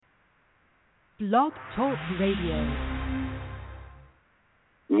Blog Talk Radio.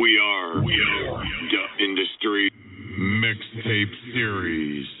 We are the Industry Mixtape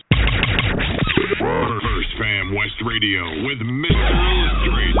Series. First Fam West Radio with Mr.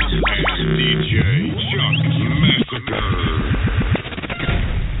 Illustrate and DJ Chuck Massacre.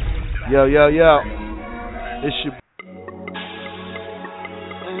 Yo. It's your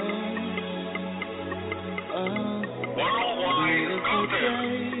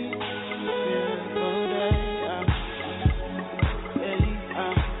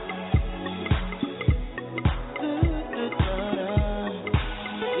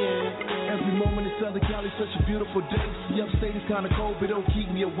such a beautiful day. The upstate is kinda cold, but don't keep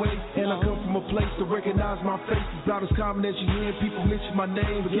me away. And I come from a place to recognize my face. It's about as common as you hear people mention my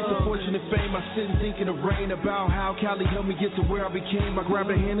name. But get the fortune and fame, I sit and think in the rain about how Cali helped me get to where I became. I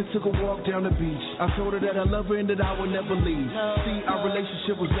grabbed her hand and took a walk down the beach. I told her that I love her and that I would never leave. See, our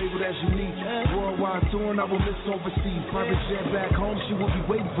relationship was labeled as unique. Worldwide touring, I will miss overseas. Private jet back home, she will be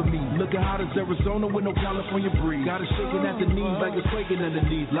waiting for me. Look at hot as Arizona with no California breeze. Got her shaking at the knees like it's quaking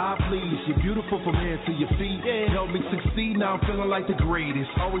underneath. Live, please, you're beautiful from head to your feet. Help me succeed, now I'm feeling like the greatest.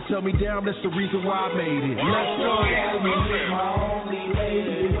 Always tell me down, that's the reason why I made it. Let's go. With my only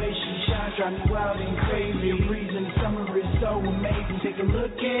lady, the way she shines drive me wild and crazy. The reason summer is so amazing. Take a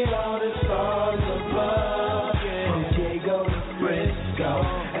look at all the stars above. From Diego to Frisco,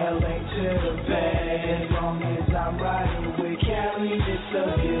 LA to the Bay. As long as I'm riding with Cali, it's a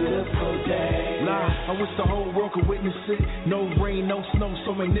beautiful day. I wish the whole world could witness it. No rain, no snow,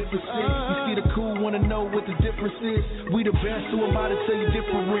 so magnificent. You see the cool, wanna know what the difference is. We the best, who am I to tell you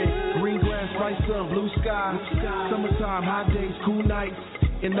different? Green grass, bright sun, blue sky. Summertime, hot days, cool nights.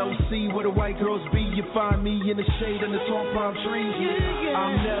 In OC, where the white girls be, you find me in the shade under tall palm trees.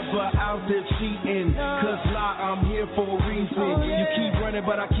 I'm never out there cheating, cause I'm here for a reason. You keep running,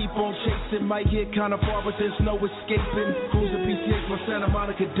 but I keep on chasing. Might get kinda far, but there's no escaping. Cruising PTX, my Santa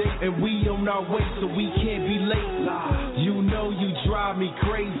Monica date, and we on our way, so we can't be late. You know you drive me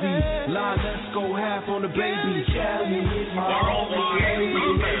crazy. Let's go half on the baby. Cali is my only lady.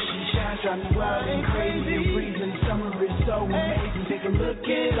 She shines, drive me wild and crazy. The reason summer is so amazing. Take a look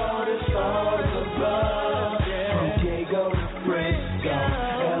at all the stars above. From Diego to Frisco,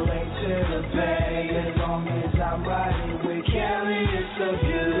 LA to the Bay. As long as I'm riding with Cali, it's a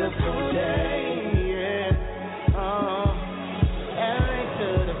beautiful day. LA to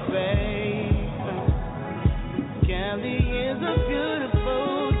the Bay. Cali is a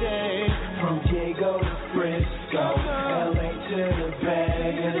beautiful day. From Diego to Frisco, LA to the Bay.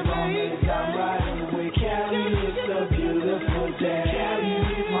 As long as I'm riding with Cali, it's a beautiful day. Cali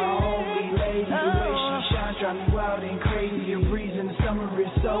is my only lady. The way she shines drive me wild and crazy. A breeze in the summer is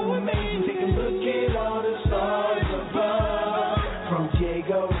so amazing. Take a look at all the stars above. From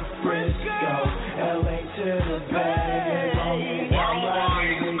Diego to Frisco, LA to the Bay. As long as I'm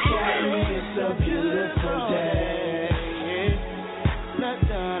riding with Cali, it's a beautiful day.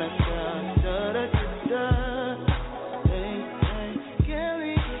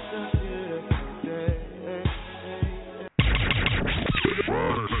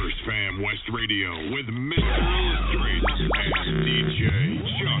 First Fam West Radio with Mr. Illustrate and DJ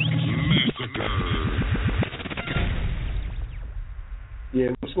Chuck Massacre. Yeah,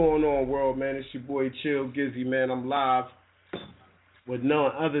 what's going on, world, man? It's your boy Chill Gizzy, man. I'm live with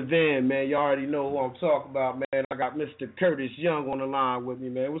none other than, man, you already know who I'm talking about, man. I got Mr. Curtis Young on the line with me,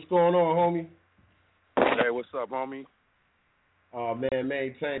 man. What's going on, homie? Hey, what's up, homie? Oh, man,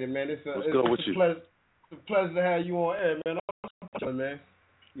 maintain it, man. It's a pleasure to have you on air, man. Man.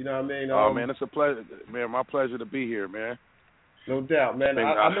 You know what I mean? Man, it's a pleasure, man. My pleasure to be here, man. No doubt, man.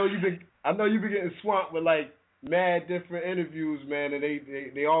 I know you've been getting swamped with like mad different interviews, man, and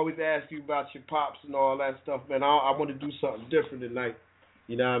they always ask you about your pops and all that stuff, man. I want to do something different tonight.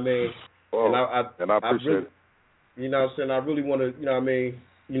 You know what I mean? Well, and I appreciate it. You know what I'm saying? I really want to, you know what I mean,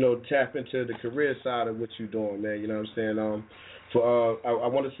 tap into the career side of what you're doing, man. You know what I'm saying? I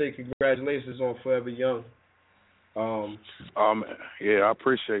want to say congratulations on Forever Young. Yeah, I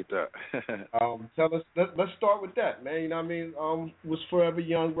appreciate that. Tell us. Let's start with that, man. You know what I mean? Was Forever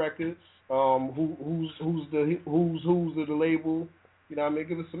Young Records? Who's of the label? You know what I mean?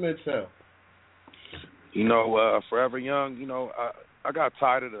 Give us some intel. Forever Young. I got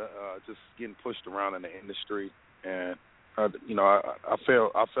tired of just getting pushed around in the industry, and I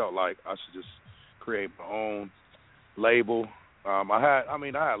felt like I should just create my own label. I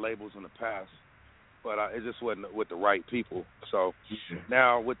had labels in the past, but it just wasn't with the right people. So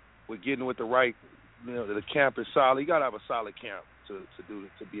now with getting with the right, the camp is solid. You gotta have a solid camp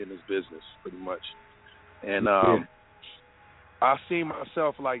to be in this business, pretty much. And I see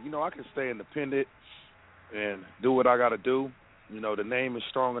myself like, I can stay independent and do what I got to do. The name is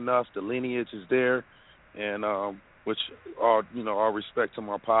strong enough, the lineage is there, and which all respect to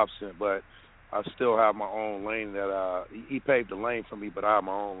my pops, but I still have my own lane that he paved the lane for me, but I have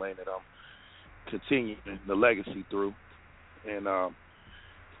my own lane that I'm continuing the legacy through, and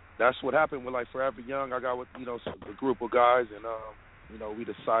that's what happened with like Forever Young. I got with a group of guys, and we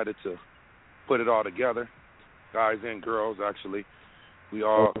decided to put it all together, guys and girls actually. We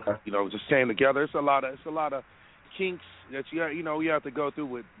all just came together. It's a lot of kinks that you have to go through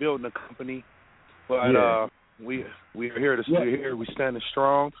with building a company, but we are here to stay here. We standing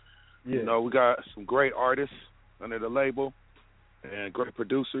strong. Yeah. We got some great artists under the label and great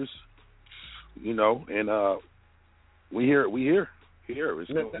producers. And we here. It's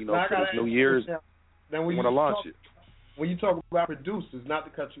for this New Year's. Now when want to launch it. When you talk about producers, not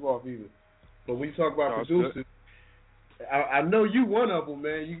to cut you off either, but when you talk about producers, I know you one of them,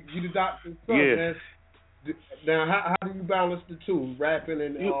 man. You the doctor's son, man. Now, how do you balance the two, rapping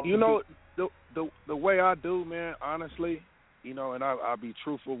and the way I do, man? Honestly, and I'll be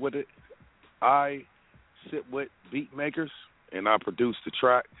truthful with it. I sit with beat makers and I produce the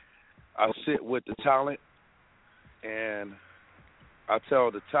track. I sit with the talent and I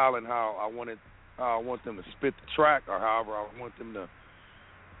tell the talent how I want them to spit the track, or however I want them to,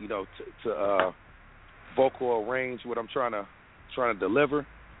 to vocal arrange what I'm trying to deliver,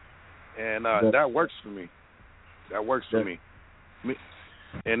 and that works for me. That works for me.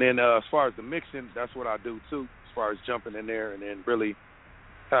 And then as far as the mixing, that's what I do too. As far as jumping in there and then really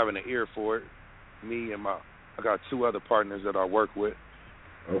having an ear for it. Me and I got two other partners that I work with.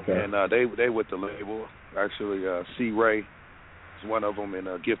 Okay. And they with the label. Actually, C. Ray is one of them, and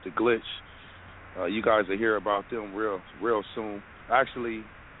Gifted Glitch. You guys will hear about them real soon. Actually,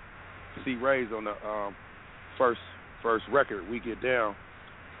 C. Ray's on the first record, We Get Down.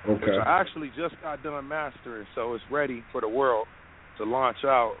 Okay. Which I actually just got done mastering, so it's ready for the world to launch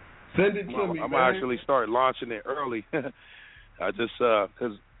out. Send it to me, I'm man. actually start launching it early. I just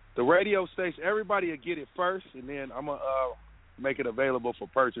because the radio station, everybody will get it first, and then I'm gonna make it available for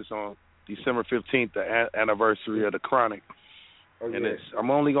purchase on December 15th, the anniversary of the Chronic. Okay. And I'm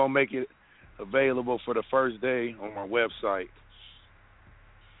only gonna make it available for the first day on my website.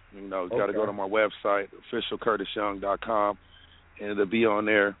 Got to go to my website, officialcurtisyoung.com, and it'll be on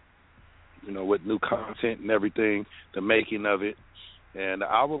there, with new content and everything, the making of it. And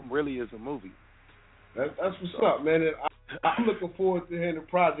the album really is a movie. That's what's up, man. And I'm looking forward to hearing the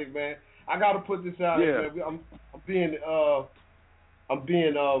project, man. I got to put this out. Yeah. Man. I'm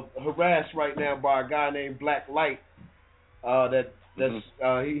being harassed right now by a guy named Black Light.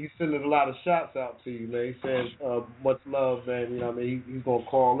 He's sending a lot of shots out to you, man. He says much love, and he's gonna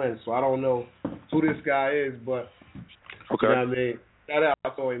call in. So I don't know who this guy is, but okay. Shout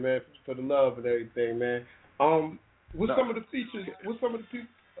out to him, man, for the love and everything, man. Some of the features? What's some of the people?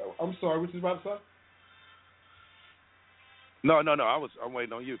 I'm sorry, what you about to say? No. I'm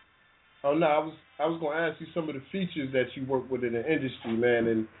waiting on you. Oh no, I was gonna ask you some of the features that you work with in the industry, man,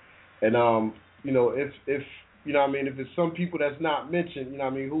 and if if it's some people that's not mentioned,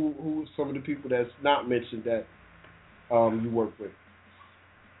 who's some of the people that's not mentioned that you work with?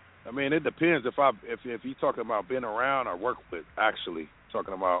 It depends if you're talking about being around or work with, actually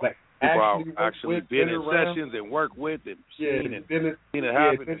talking about like people actually been in sessions and work with and seen it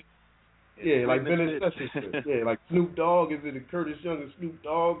happen. Like been in sessions. Yeah, like Snoop Dogg. Is it a Curtis Young and Snoop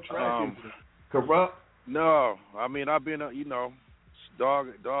Dogg track? Is it Corrupt? No, I've been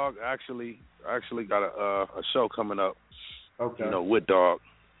Dog actually got a show coming up. Okay. With Dog,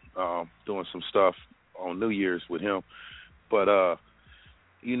 doing some stuff on New Year's with him. But I'm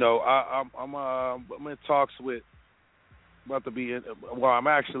in talks with. About to be in. Well, I'm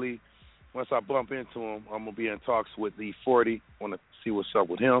actually once I bump into him, I'm gonna be in talks with the 40. Want to see what's up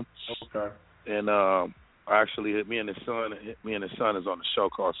with him. Okay. And actually, me and his son is on the show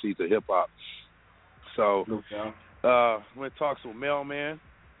called Seeds of Hip Hop. So. Okay. I'm in talks with Mailman,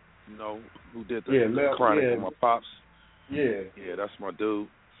 who did the Chronic with my pops. Yeah. Yeah, that's my dude.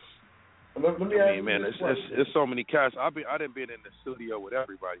 Let me ask you man, it's so many cats. I done been in the studio with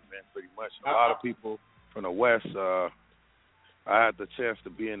everybody, man, pretty much. A lot of people from the West. I had the chance to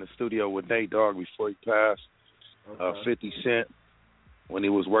be in the studio with Nate Dogg before he passed. Okay. 50 Cent when he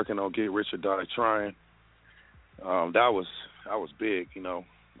was working on Get Rich or Die Trying. That was big,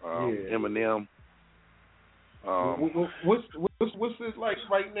 Eminem. What's it like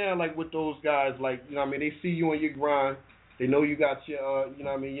right now? Like with those guys, like they see you on your grind. They know you got your,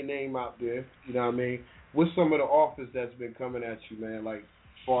 your name out there. What's some of the offers that's been coming at you, man? Like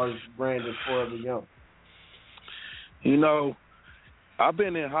as far as Brandon Forever Young. I've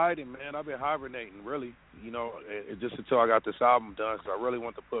been in hiding, man. I've been hibernating, really. You know, just until I got this album done. So I really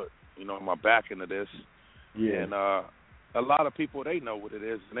want to put, my back into this. Yeah. And a lot of people, they know what it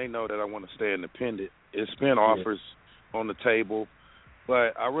is, and they know that I want to stay independent. It's been offers on the table,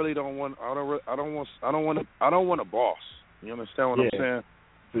 but I really don't want. I don't want a boss. You understand what I'm saying?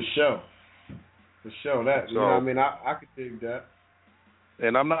 For sure. That so, you know what I mean. I could dig that.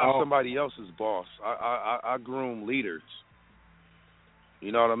 And I'm not somebody else's boss. I groom leaders.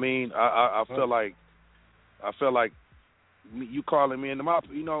 You know what I mean? I feel like you calling me, and my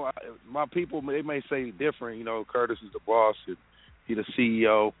people, they may say different. Curtis is the boss, and he the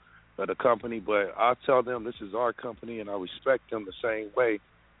CEO of the company, but I tell them this is our company, and I respect them the same way.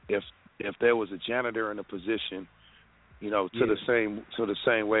 If there was a janitor in a position, the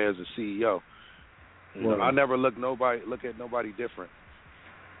same way as a CEO. I never look at nobody different.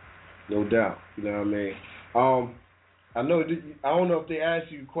 No doubt. You know what I mean? I don't know if they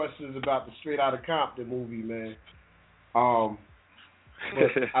asked you questions about the Straight Outta Compton movie, man. And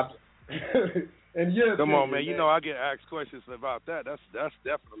come on, man. I get asked questions about that. That's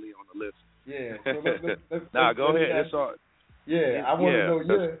definitely on the list. Yeah. So let's go ahead. It's all. Yeah, I want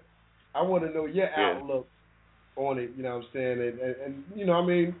to know your outlook on it. You know what I'm saying? And I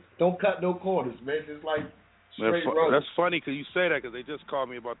mean, don't cut no corners, man. Just like straight road. That's funny because you say that because they just called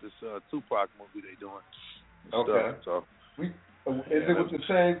me about this Tupac movie they doing. Okay. So. Is it with the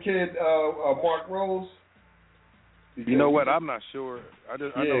same kid, Mark Rose? You know what? I'm not sure. I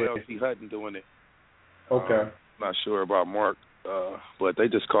know L.T. Hutton doing it. Okay. Not sure about Mark, but they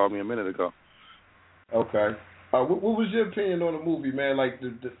just called me a minute ago. Okay. What was your opinion on the movie, man? Like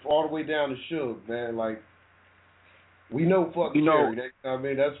the all the way down to Suge, man. Like we know fuck Jerry. I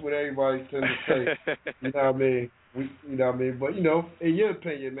mean, that's what everybody tends to say. You know what I mean? You know what I mean? But in your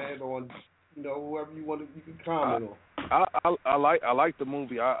opinion, man, on whoever you can comment on. I like the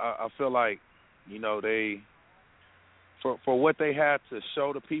movie. I feel like they for what they had to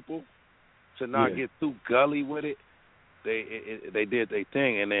show the people to not get too gully with it. They did their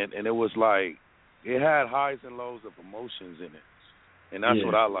thing, and it was like it had highs and lows of emotions in it, and that's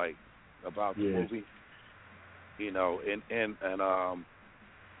what I like about the movie.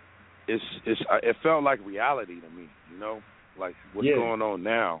 It felt like reality to me. Like what's going on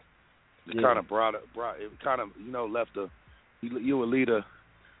now. It kind of brought it kind of left you would lead a.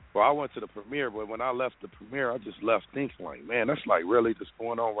 Well, I went to the premiere, but when I left the premiere, I just left thinking like, man, that's like really just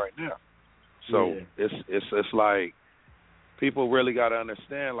going on right now. So it's like people really got to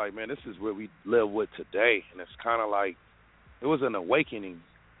understand, like, man, this is what we live with today, and it's kind of like it was an awakening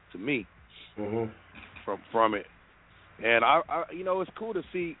to me from it. And I it's cool to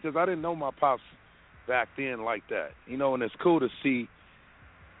see because I didn't know my pops back then like that, and it's cool to see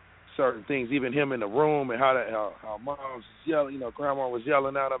certain things, even him in the room and how mom was yelling, grandma was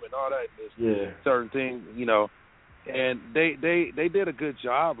yelling at him and all that. Certain things, and they did a good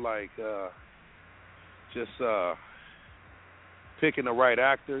job, like just picking the right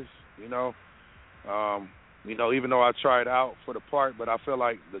actors, even though I tried out for the part, but I feel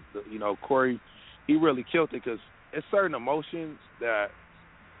like the Corey, he really killed it because it's certain emotions that,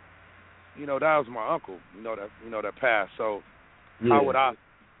 that was my uncle, that passed. So how would I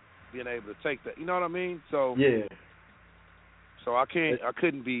being able to take that, you know what I mean? So so I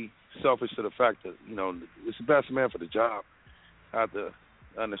couldn't be selfish to the fact that it's the best man for the job. I have to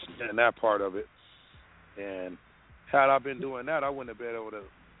understand that part of it. And had I been doing that, I wouldn't have been able to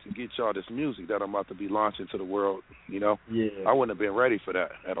get y'all this music that I'm about to be launching to the world. I wouldn't have been ready for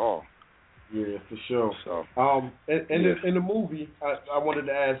that at all. Yeah, for sure. So in the movie, I wanted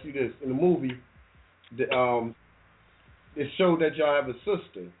to ask you this. In the movie, it showed that y'all have a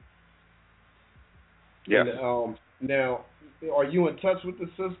sister. Yes. And, now, are you in touch with the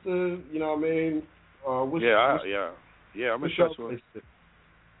sister? You know what I mean? I'm in touch with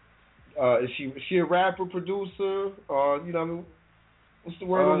her. Is she a rapper, producer? What's the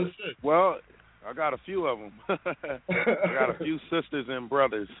word on this shit? Well, I got a few of them. I got a few sisters and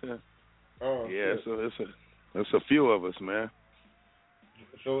brothers. So it's a few of us, man.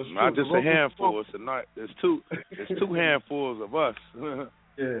 So it's not just a handful. It's two handfuls of us.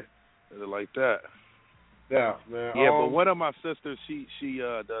 Like that. Yeah, man. Yeah, but one of my sisters, she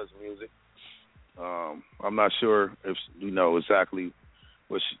does music. I'm not sure if exactly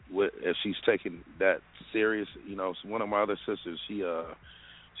if she's taking that serious. So one of my other sisters, she's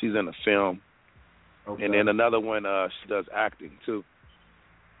in a film, and then another one, she does acting too.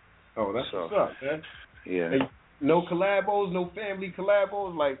 Oh, that's what's up, man. Yeah. Hey, no collabos, no family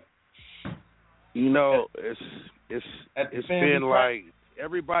collabos, like. It's been like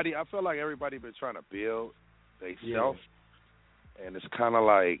everybody. I feel like everybody been trying to build themselves, and it's kind of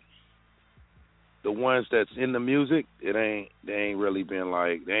like the ones that's in the music, they ain't really been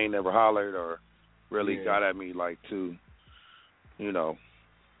like, they ain't never hollered or really got at me like to, you know,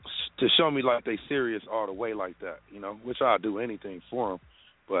 to show me like they serious all the way like that, you know, which I'll do anything for them,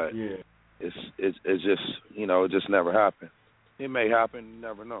 but it's just, you know, it just never happened. It may happen, you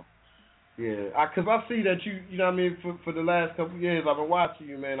never know. Yeah, because I see that you know what I mean, for the last couple of years I've been watching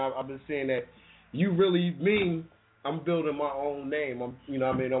you, man. I've been seeing that you really mean I'm building my own name. You know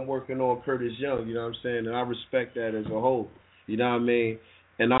what I mean, I'm working on Curtis Young, you know what I'm saying, and I respect that as a whole, you know what I mean.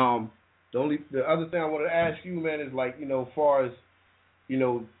 And the other thing I want to ask you, man, is like, you know, as far as, you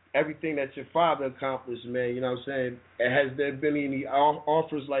know, everything that your father accomplished, man, you know what I'm saying, has there been any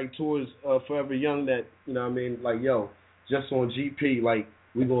offers like towards Forever Young that, you know what I mean, like, yo, just on GP, like,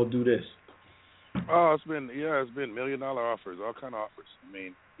 we gonna do this? Oh, it's been $1 million offers, all kind of offers. I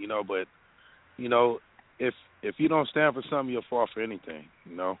mean, you know, but, you know, if you don't stand for something, you'll fall for anything,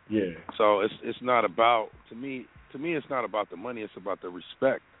 you know. Yeah. So it's not about, to me it's not about the money, it's about the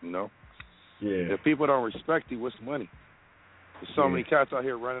respect, you know. Yeah. If people don't respect you, what's the money? There's so many cats out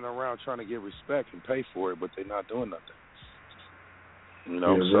here running around trying to get respect and pay for it, but they're not doing nothing. You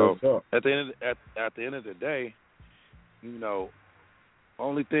know, so at the end of the day, you know,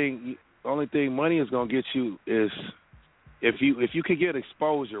 only thing money is gonna get you is if you could get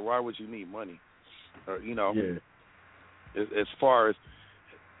exposure, why would you need money? Or, you know, as far as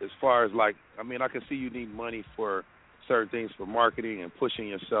like, I mean, I can see you need money for certain things, for marketing and pushing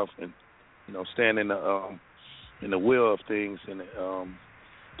yourself, and, you know, staying in the wheel of things, and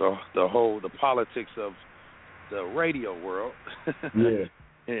the politics of the radio world,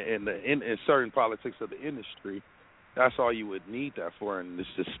 and certain politics of the industry. That's all you would need that for, and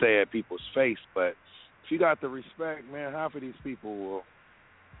just to stay at people's face. But if you got the respect, man, half of these people will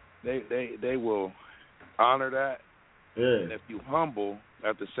they will honor that. Yeah. And if you humble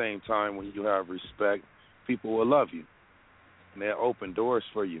at the same time, when you have respect, people will love you, and they'll open doors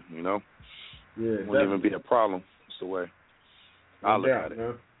for you. You know, it wouldn't even be a problem. It's the way I look at it.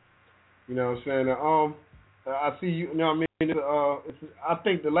 Man. You know what I'm saying? I see you. You know what I mean? I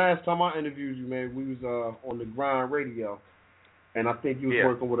think the last time I interviewed you, man, we was on the Grind Radio, and I think you was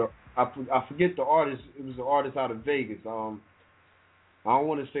working with I forget the artist. It was an artist out of Vegas. I don't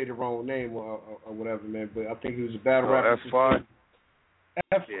want to say the wrong name or whatever, man, but I think he was a battle rapper. F5.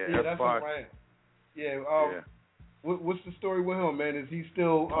 That's F5. Right. What's the story with him, man? Is he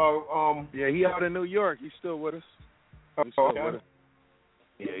still? Yeah, he out in New York. He's still with us. He's still with us.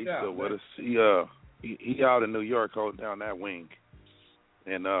 Yeah, he's still with us. He out in New York holding down that wing,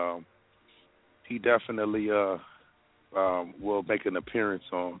 and he definitely will make an appearance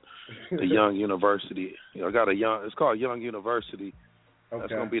on the Young University. You know, it's called Young University. Okay.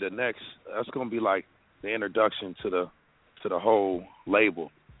 That's gonna be the next. That's gonna be like the introduction to the whole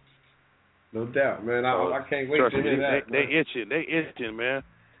label. No doubt, man. I can't wait to hear that. They itching, man.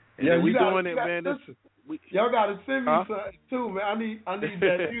 And we doing it, man. Y'all gotta send me something too, man. I need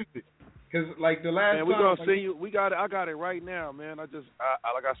that music. Cause like the last time, we're gonna send you. I got it right now, man. Like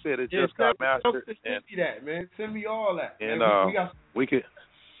I said, it just got mastered. Send me that, man. Send me all that. And we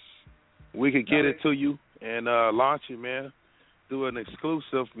could get it to you and launch it, man. Do an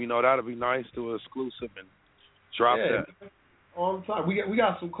exclusive. You know, that'll be nice. Do an exclusive and drop that. All the time. We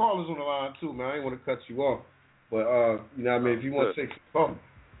got some callers on the line too, man. I ain't want to cut you off, but you know what I mean. If you want to take some call.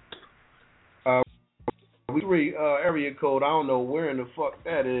 We area code. I don't know where in the fuck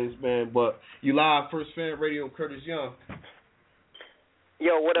that is, man. But you live, First Fan Radio, Curtis Young.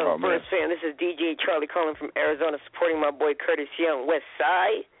 Yo, what up, First Fan? This is DJ Charlie calling from Arizona, supporting my boy Curtis Young, West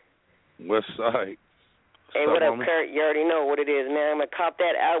Side. West Side. Hey, what up, Kurt? You already know what it is, man. I'm gonna cop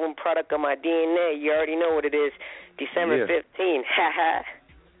that album, Product of My DNA. You already know what it is. December 15th. Ha.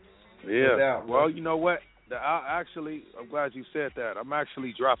 Yeah. Well, you know what? I'm glad you said that. I'm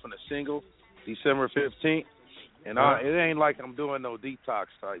actually dropping a single December 15th, and it ain't like I'm doing no detox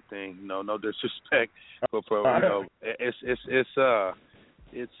type thing, you know, no disrespect, but you know,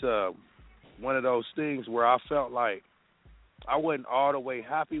 it's one of those things where I felt like I wasn't all the way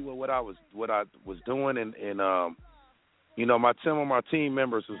happy with what I was doing, and you know, some of my team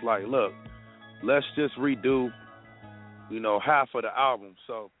members was like, look, let's just redo, you know, half of the album.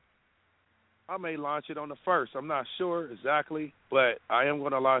 So I may launch it on the 1st. I'm not sure exactly, but I am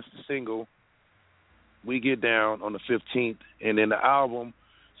going to launch the single We Get Down on the 15th, and then the album,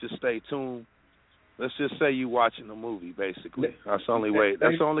 just stay tuned. Let's just say you watching the movie, basically. That's the only way.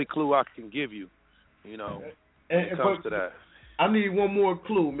 That's the only clue I can give you, you know, when it comes to that. I need one more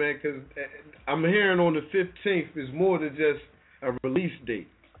clue, man, because I'm hearing on the 15th is more than just a release date.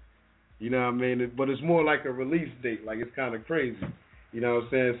 You know what I mean? But it's more like a release date. Like, it's kind of crazy. You know what I'm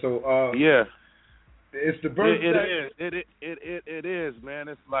saying? So yeah, it's the birthday. It is, man.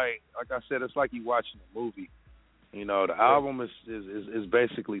 It's like I said, it's like you watching a movie. You know, the album is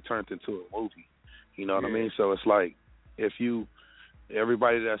basically turned into a movie. You know what I mean? So it's like if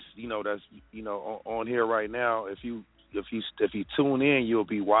everybody that's on here right now, if you tune in, you'll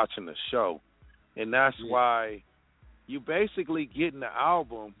be watching the show, and that's why you basically getting the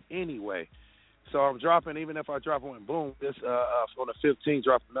album anyway. So I'm dropping, even if I drop one, boom, this on the 15th,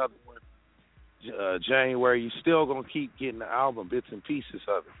 drop another one. January, you still gonna keep getting the album, bits and pieces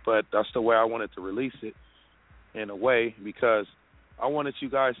of it. But that's the way I wanted to release it, in a way, because I wanted you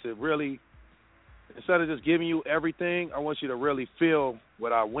guys to really, instead of just giving you everything, I want you to really feel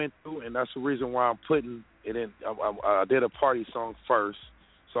what I went through, and that's the reason why I'm putting it in. I did a party song first,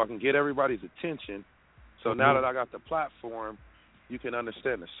 so I can get everybody's attention. So now that I got the platform, you can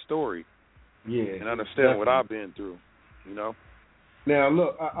understand the story, and understand what I've been through. You know. Now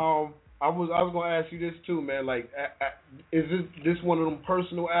look, I was gonna ask you this too, man. Like, is this one of them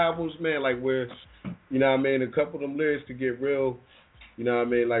personal albums, man? Like where, you know what I mean, a couple of them lyrics to get real, you know what I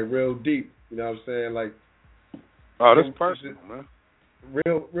mean, like real deep. You know what I'm saying? Like, oh, that's personal, man.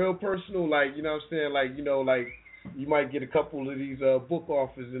 Real personal. Like, you know what I'm saying? Like, you know, like you might get a couple of these book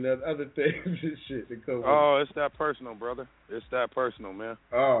offers and other things and shit that come. Oh, it's that personal, brother. It's that personal, man.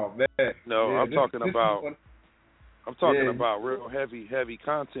 Oh man. No, yeah, I'm talking about real heavy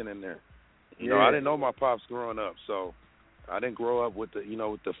content in there. You know, I didn't know my pops growing up, so I didn't grow up with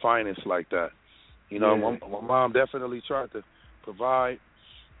the finest like that. You know, my mom definitely tried to provide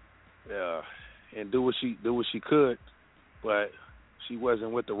and do what she could, but she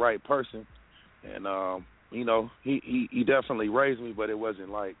wasn't with the right person. And you know, he definitely raised me, but it wasn't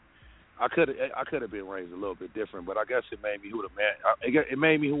like I could have been raised a little bit different. But I guess it made me who the man. It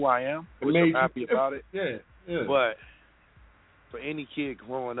made me who I am, which I'm happy about it. Yeah. But for any kid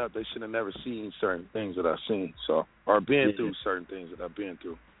growing up, they should have never seen certain things that I've seen, or been through certain things that I've been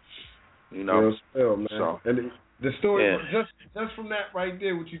through. You know, man. So, and the story, just from that right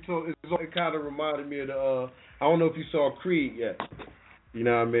there, what you told, it kind of reminded me of the. I don't know if you saw Creed yet. You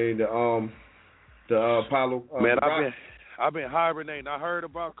know what I mean? The Apollo. Man, I've been hibernating. I heard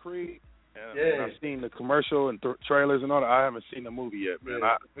about Creed. And I've seen the commercial and trailers and all that. I haven't seen the movie yet, man.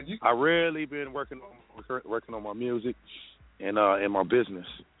 I really been working on my music and in my business.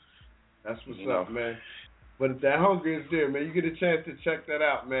 That's what's up, man. But if that hunger is there, man, you get a chance to check that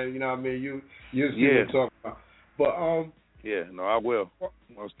out, man. You know what I mean? You see what I'm talking about. But I will.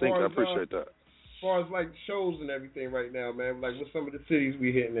 I appreciate that. As far as like shows and everything right now, man, like what's some of the cities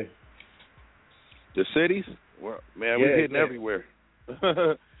we hitting in? The cities? Well, man, we're hitting everywhere.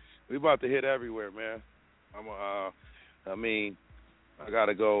 We about to hit everywhere, man. I mean, I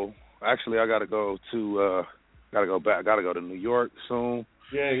gotta go. Actually, I gotta go to. Gotta go back. Gotta go to New York soon.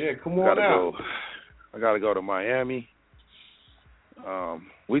 Yeah. Come on out. I gotta go to Miami.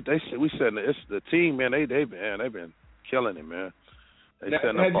 We setting it's the team, man. They've been killing it, man. They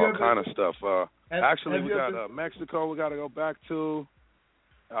setting up all kind of stuff. Actually, we got Mexico. We gotta go back to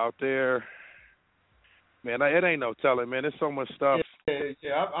out there. Man, it ain't no telling, man. There's so much stuff.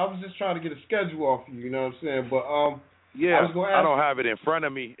 Yeah. I was just trying to get a schedule off of you. You know what I'm saying? But I don't have it in front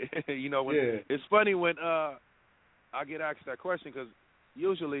of me. You know, it's funny when I get asked that question because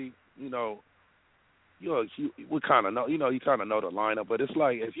usually, we kind of know. You know, you kind of know the lineup, but it's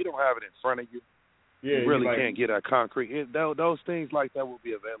like if you don't have it in front of you, you really can't get that concrete. Those things like that will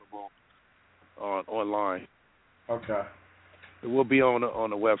be available online. Okay. It will be on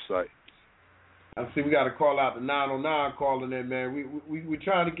the website. I see we got to call out the 909 calling in, man. We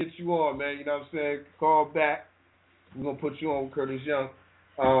trying to get you on, man. You know what I'm saying? Call back. We're going to put you on, Curtis Young.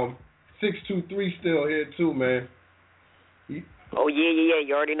 623 still here, too, man. Oh, yeah.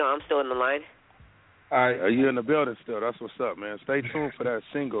 You already know I'm still in the line. All right. Are you in the building still? That's what's up, man. Stay tuned for that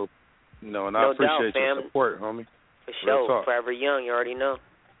single, and I appreciate your support, homie. For sure. Forever Young, you already know.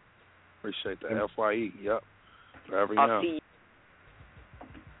 Appreciate that. FYE, yep. Forever Young. I'll see you.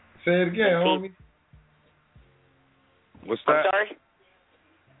 Say it again, homie. What's that? I'm sorry?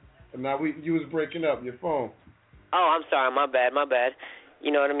 Now, you was breaking up your phone. Oh, I'm sorry. My bad.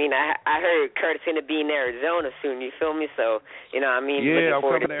 You know what I mean? I heard Curtis going to be in Arizona soon. You feel me? So, you know what I mean? Yeah, I'm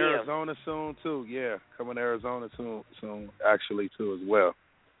coming to Arizona soon, too. Yeah, coming to Arizona soon, actually, too, as well.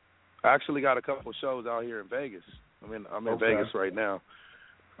 I actually got a couple shows out here in Vegas. I'm in Vegas right now.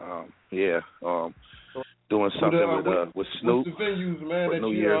 Doing something with Snoop. What's the venues, man, for that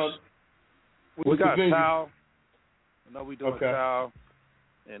New you Year's. We got Tao. I know we doing okay. Tao.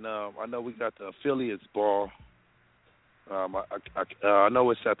 And I know we got the Affiliates Ball I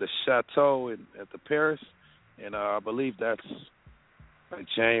know it's at the Chateau at the Paris, and I believe that's like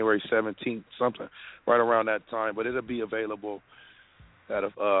January 17th, something right around that time. But it'll be available at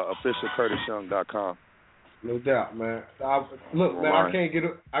officialcurtisyoung.com. No doubt, man. Look, man, I can't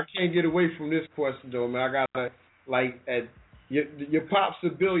get away from this question though, man. I gotta your pop's a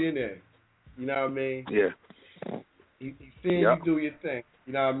billionaire. You know what I mean? Yeah. He's seeing you do your thing.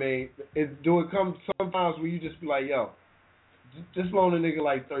 You know what I mean? Do it come sometimes where you just be like, yo, just loan a nigga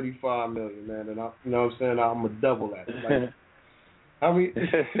like $35 million, man, and you know what I'm saying? I'm gonna double that. Like, I mean,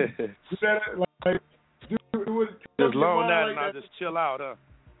 just loan that and I just chill out, huh?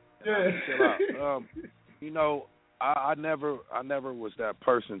 Yeah. Chill out. You know, I never was that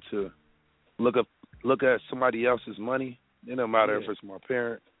person to look at somebody else's money. It don't matter if it's my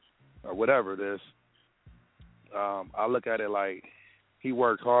parent or whatever it is. I look at it like he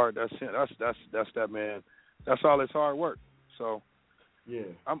worked hard. That's him. That's that man. That's all his hard work. So yeah,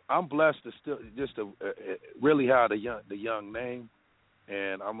 I'm blessed to really have the young name,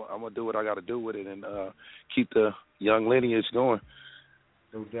 and I'm gonna do what I got to do with it and keep the young lineage going.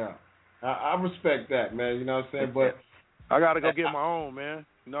 No doubt. I respect that, man. You know what I'm saying? But I got to go get my own, man.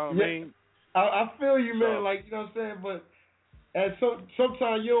 You know what I mean? I feel you, man. Like, you know what I'm saying? But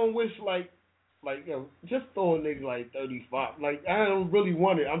sometimes you don't wish like yo, just throw a nigga like 35. Like, I don't really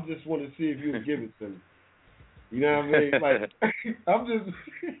want it. I just want to see if you would give it to me. You know what I mean? Like, I'm just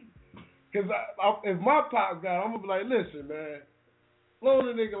because if my pop got, I'm gonna be like, listen, man, loan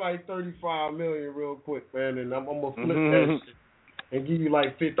a nigga like $35 million real quick, man, and I'm gonna flip that shit and give you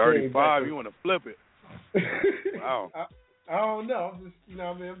like 15. 35, you want to flip it? Wow. I don't know. I'm just, you know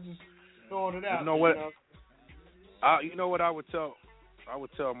what I mean? I'm just throwing it out. You know what? You know what I would tell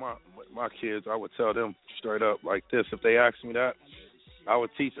my kids. I would tell them straight up like this. If they ask me that, I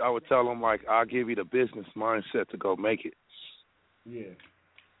would tell them like, I'll give you the business mindset to go make it. Yeah.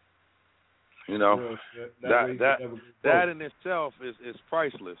 You know, that in itself is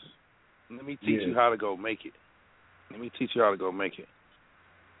priceless. Let me teach you how to go make it. Let me teach you how to go make it.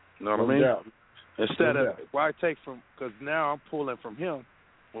 You know what I mean? Doubt. Instead of why take from, because now I'm pulling from him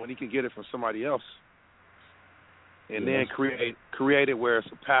when he can get it from somebody else, and then create it where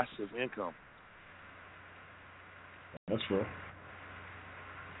it's a passive income. That's right.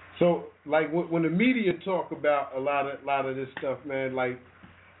 So, like, when the media talk about a lot of this stuff, man, like,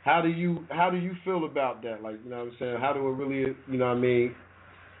 how do you feel about that? Like, you know what I'm saying? How do it really, you know what I mean,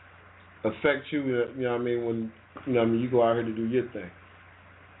 affect you? You know what I mean, when, you know what I mean, you go out here to do your thing.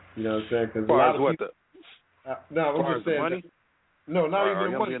 You know what I'm saying? Because a lot of people. I'm just saying. Money? No, not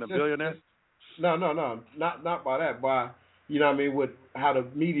even the money. Being a billionaire? No, not by that. By, you know what I mean, with how the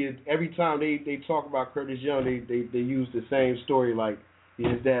media, every time they talk about Curtis Young, they use the same story, like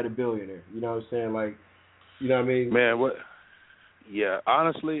his dad a billionaire. You know what I'm saying? Like, you know what I mean? Man, what? Yeah,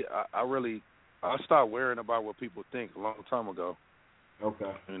 honestly, I stopped worrying about what people think a long time ago.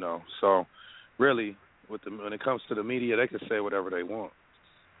 Okay. You know, so really, when it comes to the media, they can say whatever they want.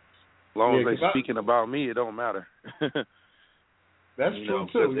 As long as they're speaking about me, it don't matter. That's true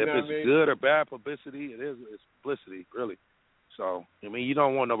too. If it's good or bad publicity, it's publicity, really. So, I mean, you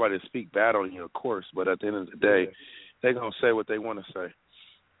don't want nobody to speak bad on you, of course, but at the end of the day, they're going to say what they want to say.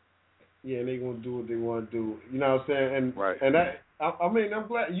 Yeah, and they're going to do what they want to do. You know what I'm saying? And, right. And that, I mean, I'm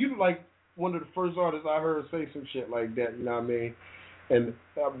glad you like one of the first artists I heard say some shit like that, you know what I mean? And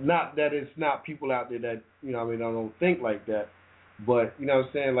not that it's not people out there that, you know what I mean, don't think like that. But, you know what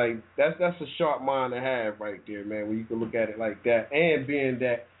I'm saying, like, that's a sharp mind to have right there, man, when you can look at it like that. And being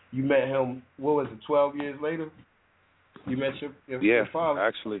that you met him, what was it, 12 years later? You met your father?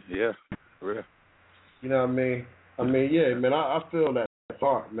 Actually, yeah. You know what I mean? I mean, yeah, man, I feel that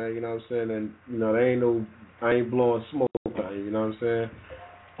part, man, you know what I'm saying? And, you know, I ain't blowing smoke on you, you know what I'm saying?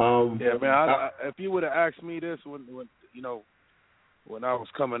 Yeah, man, if you would have asked me this when you know, when I was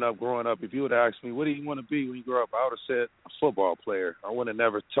growing up, if you would have asked me, what do you want to be when you grow up, I would have said a football player. I would have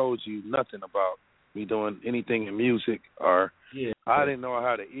never told you nothing about me doing anything in music, or I didn't know I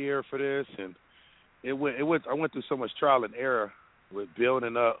had an ear for this, and I went through so much trial and error with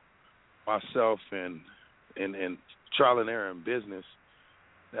building up myself and trial and error in business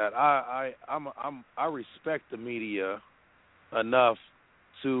that I respect the media enough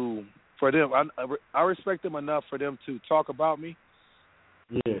for them. I respect them enough for them to talk about me.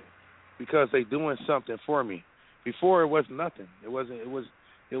 Yeah. Because they doing something for me. Before it was nothing. It was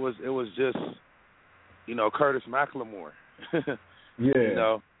just, you know, Curtis McLemore. Yeah. You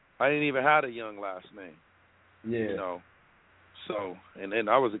know, I didn't even have a Young last name. Yeah. You know. So, and then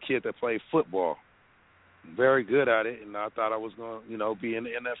I was a kid that played football. Very good at it, and I thought I was going to, you know, be in the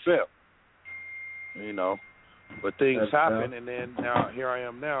NFL. You know. But things happen, and then now here I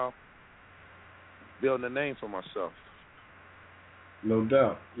am now, building a name for myself. No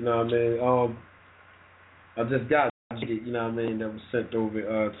doubt. You know what I mean? I just got it, you know what I mean, that was sent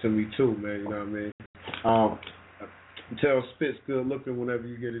over to me too, man, you know what I mean? Tell Spitz good looking whenever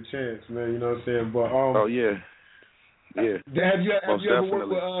you get a chance, man, you know what I'm saying? But oh yeah. Yeah.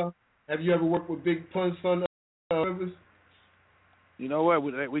 Have you ever worked with Big Pun's son Rivers? You know what?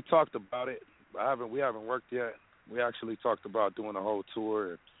 We talked about it. We haven't worked yet. We actually talked about doing a whole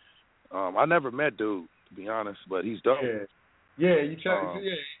tour. I never met dude, to be honest, but he's dope. Yeah, you try.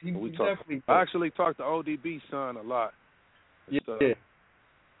 He's definitely. I actually talked to ODB's son a lot. Yeah.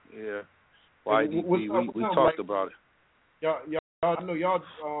 YDB. We talked about it. Y'all, I know y'all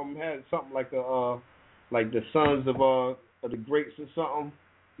had something like the Sons of the Greats or something.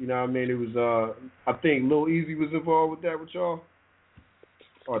 You know what I mean? It was I think Lil Easy was involved with that with y'all.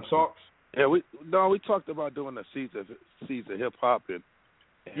 Or talks. Yeah, we talked about doing the Seeds of Hip Hop and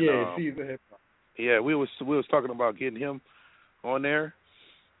Seeds of Hip Hop. Yeah, we was talking about getting him on there,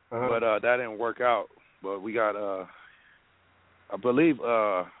 but that didn't work out. But we got I believe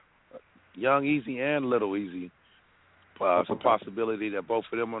Young Easy and Little Easy. Some possibility that both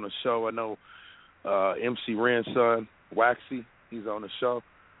of them on the show. I know MC Ren's son, Waxy, he's on the show.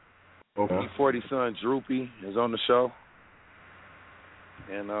 Okay. E40's son, Droopy, is on the show.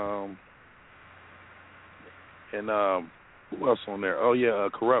 And who else on there? Oh yeah,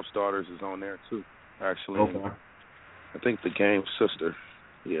 Corrupt's Daughters is on there too. Actually, okay. I think the Game's sister,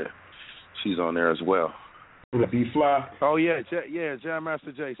 she's on there as well. B Fly. Oh yeah, Jam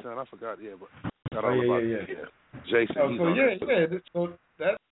Master Jason. I forgot. Yeah, but got all about it. Yeah. Jason. So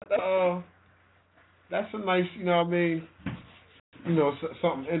that's a nice, you know what I mean, you know,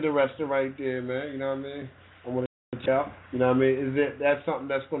 something interesting right there, man. You know what I mean? I want to check out. You know what I mean? That's something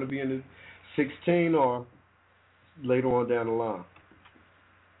that's going to be in the 16 or later on down the line?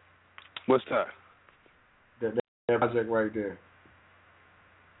 What's that? That project right there.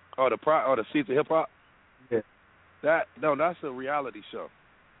 Oh, the Seeds of Hip Hop. Yeah. That's a reality show.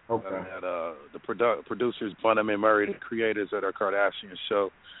 Okay. The producers, Bunham and Murray, the creators of their Kardashian show,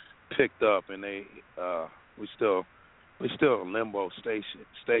 picked up, and we still in limbo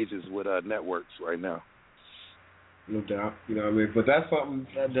stages with networks right now. No doubt, you know what I mean. But that's something.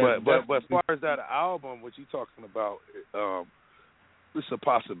 But as far as that album, what you talking about, it's a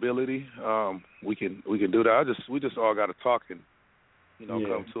possibility. We can do that. We just all got to talk and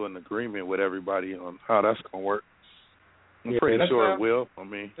come to an agreement with everybody on how that's gonna work. I'm pretty sure it will. I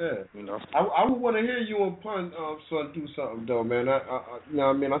mean, I would want to hear you and Pun son do something though, man. I you know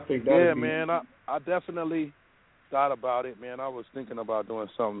what I mean. I think that. Yeah, man. I definitely thought about it, man. I was thinking about doing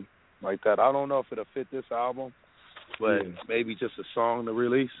something like that. I don't know if it'll fit this album, but maybe just a song to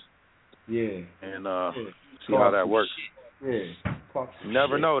release. Yeah. And see how that works. Yeah. You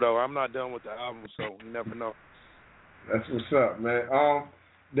never know though. I'm not done with the album, so you never know. That's what's up, man.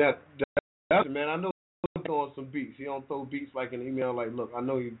 That man. I know. Throwing some beats. He don't throw beats like an email. Like, look, I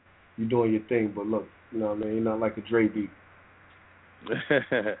know you're doing your thing, but look, you know what I mean. You're not like a Dre beat.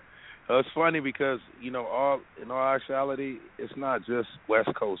 It's funny because in all actuality, it's not just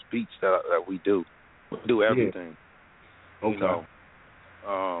West Coast beats that we do. We do everything. Yeah. Okay. You know?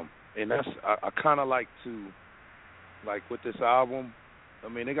 And that's I kind of like to with this album. I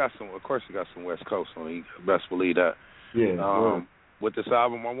mean, of course, it got some West Coast on it. You best believe that. Yeah. With this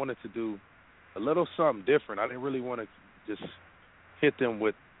album, I wanted to do a little something different. I didn't really want to just hit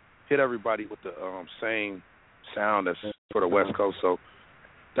everybody with the same sound that's for the West Coast. So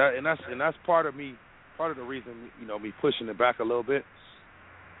that's part of the reason me pushing it back a little bit,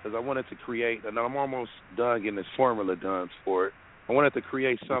 because I wanted to create, and I'm almost done getting this formula done for it. I wanted to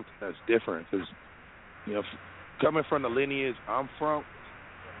create something that's different, because coming from the lineage I'm from,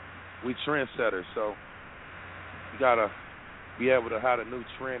 we trendsetters. So you gotta be able to have a new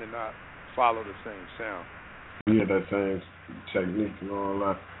trend and not follow the same sound. Yeah, that same technique and all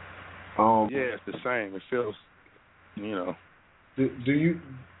that. Yeah, it's the same. It feels, Do you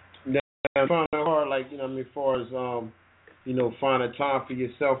find it hard, like, as far as, finding time for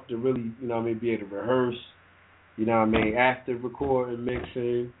yourself to really, be able to rehearse, after recording,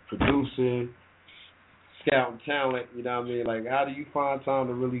 mixing, producing, scouting talent, like, how do you find time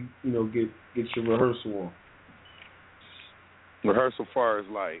to really, get your rehearsal on? Rehearsal far as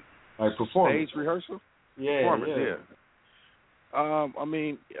like performance. Stage rehearsal? Yeah, performance, yeah. I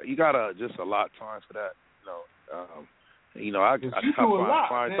mean, you gotta just allot time for that. I do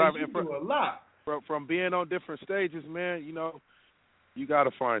a lot. From being on different stages, man, you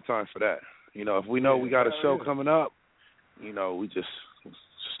gotta find time for that. If we know we got a show coming up, we just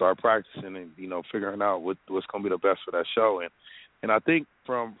start practicing and figuring out what's going to be the best for that show. And I think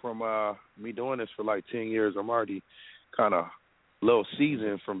from me doing this for like 10 years, I'm already kind of a little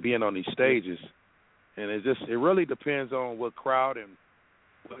seasoned from being on these stages. And it really depends on what crowd and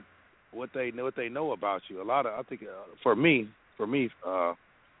what they know about you. I think for me, maybe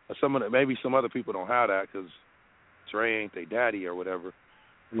some other people don't have that because Dre ain't their daddy or whatever.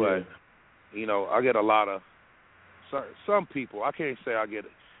 But I get a lot of some people. I can't say I get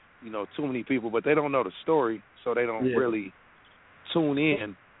too many people, but they don't know the story, so they don't really tune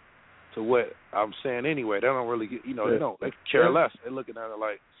in to what I'm saying anyway. They don't really get, they care less. They're looking at it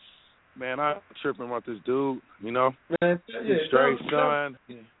like, man, I'm tripping about this dude, Man, Dre's son.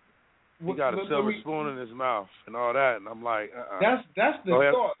 He got a silver spoon in his mouth and all that, and I'm like, That's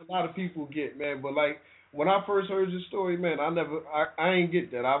the thought a lot of people get, man. But like when I first heard your story, man, I ain't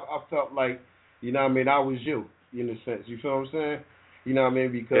get that. I felt like, I was you in a sense. You feel what I'm saying? You know what I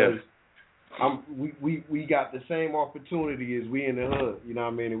mean? Because we got the same opportunity as we in the hood. You know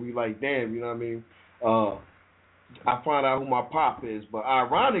what I mean? And we like, damn. You know what I mean? I find out who my pop is, but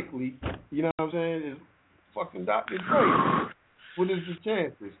ironically, you know what I'm saying, is fucking Dr. Dre. What is the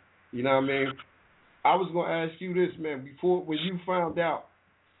chances? You know what I mean? I was gonna ask you this, man. When you found out,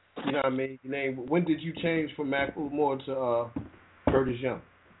 you know what I mean, your name. When did you change from Macklemore to Curtis Young?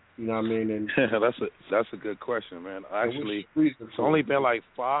 You know what I mean? And that's a good question, man. Actually, it's only been like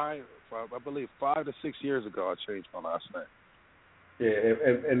 5 to 6 years ago I changed my last name. Yeah,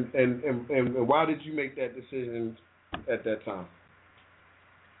 and why did you make that decision at that time?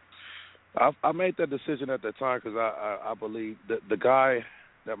 I made that decision at that time because I believe that the guy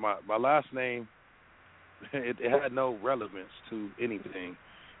that my last name it had no relevance to anything.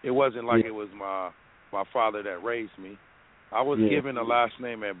 It wasn't like it was my father that raised me. I was given a last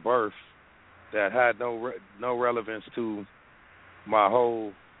name at birth that had no relevance to my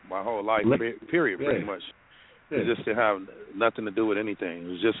whole life period, pretty much. It just didn't have nothing to do with anything. It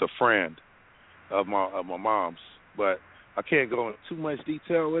was just a friend of my mom's. But I can't go into too much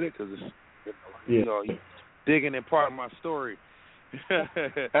detail with it because it's digging in part of my story.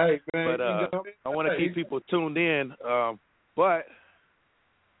 Hey, man, but I want to keep people tuned in. But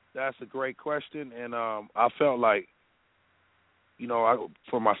that's a great question, and I felt like,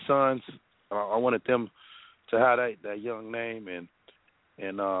 for my sons, I wanted them to have that young name,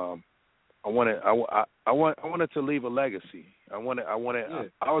 and I wanted to leave a legacy. I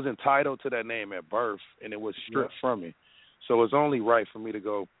was entitled to that name at birth, and it was stripped from me. So it was only right for me to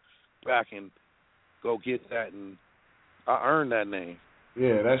go back and go get that, and I earned that name.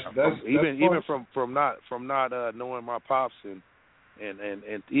 Yeah, that's even from not knowing my pops and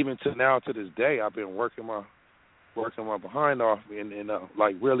even to now to this day, I've been working my behind off and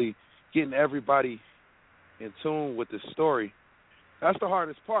like really getting everybody in tune with the story. That's the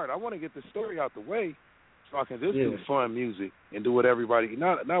hardest part. I want to get the story out the way so I can just do fun music and do what everybody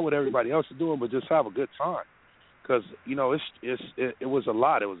not what everybody else is doing, but just have a good time. Because it was a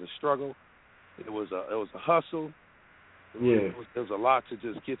lot. It was a struggle. It was a hustle. It was a lot to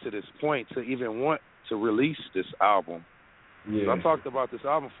just get to this point to even want to release this album. Yeah. So I talked about this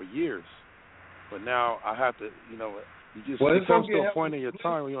album for years, but now I have to, it comes to a point in your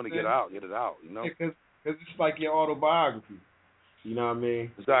time when you want to get it out. Because it's like your autobiography. You know what I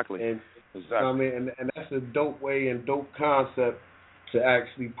mean? Exactly. You know what I mean? And that's a dope way and dope concept to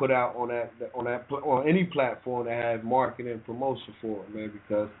actually put out on any platform that has marketing and promotion for it, man.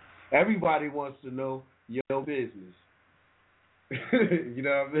 Because everybody wants to know your business. You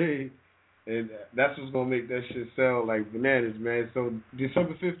know what I mean? And that's what's gonna make that shit sell like bananas, man. So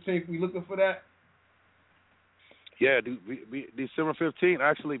December 15th, we looking for that? Yeah, December 15th.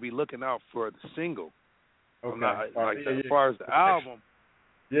 Actually, be looking out for the single. Okay. As far as the album.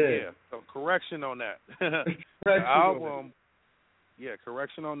 Yeah. So correction on that. The album. Yeah,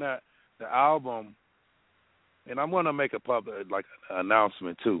 correction on that. The album. And I'm gonna make a public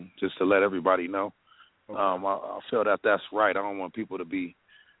announcement too, just to let everybody know. Okay. I feel that that's right. I don't want people to be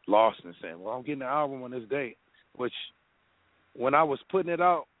lost and saying, "Well, I'm getting the album on this date." Which, when I was putting it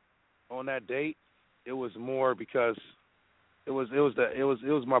out on that date, it was more because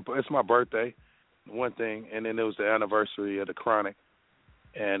it's my birthday, one thing, and then it was the anniversary of the Chronic,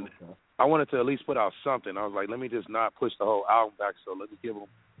 and I wanted to at least put out something. I was like, let me just not push the whole album back, so let me give them,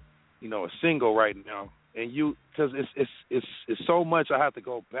 a single right now, and because it's so much I have to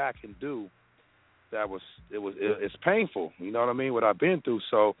go back and do. It's painful, you know what I mean, what I've been through.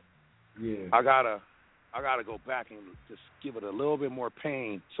 So I gotta go back and just give it a little bit more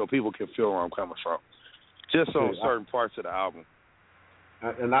pain so people can feel where I'm coming from, just on certain parts of the album.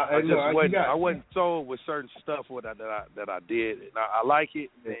 I wasn't sold with certain stuff that I did. And I like it,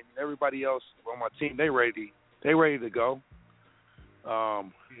 and everybody else on my team, they ready to go.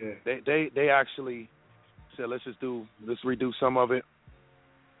 They actually said let's redo some of it.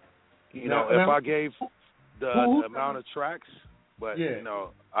 If I gave the amount of tracks, but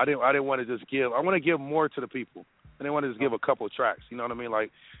I didn't want to just give. I want to give more to the people. I didn't want to just give a couple of tracks. You know what I mean?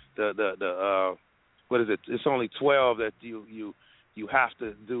 Like the what is it? It's only 12 that you have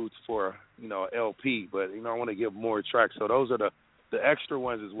to do for LP, but I want to give more tracks. So those are the extra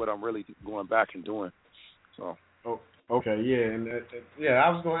ones is what I'm really going back and doing. So. Oh, okay, yeah, and I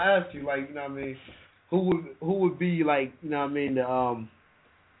was gonna ask you, like, who would be like,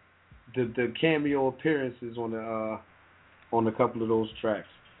 the cameo appearances on a couple of those tracks.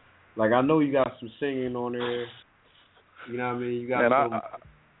 Like, I know you got some singing on there. You know what I mean? You got.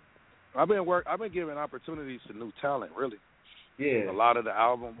 I've been giving opportunities to new talent, really. Yeah. A lot of the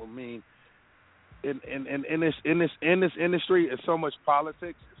album, in this industry, it's so much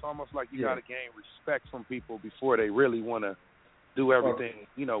politics. It's almost like you got to gain respect from people before they really want to do everything,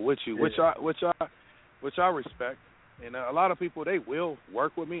 with you, which I respect. And a lot of people, they will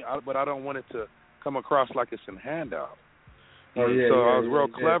work with me, but I don't want it to come across like it's a handout. I was real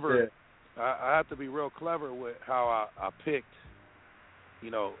clever. Yeah. I have to be real clever with how I picked,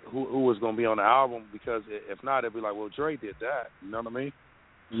 who was going to be on the album, because if not, it'd be like, well, Dre did that. You know what I mean?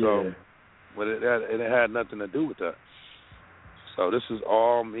 Yeah. So, but it had nothing to do with that. So this is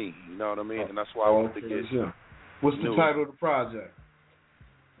all me. You know what I mean? And that's why I wanted to get. Yeah. What's the title of the project?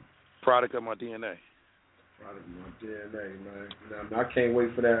 Product of My DNA. Product of My DNA, man. I can't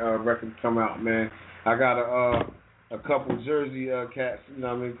wait for that record to come out, man. I got a couple Jersey cats,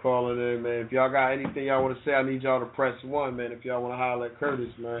 calling in, man. If y'all got anything y'all want to say, I need y'all to press 1, man, if y'all want to holler at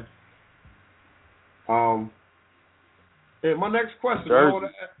Curtis, man. My next question,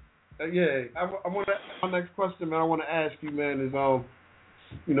 my next question, man, I want to ask you, man, is, as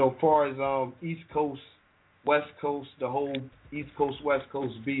far as East Coast, West Coast, the whole East Coast, West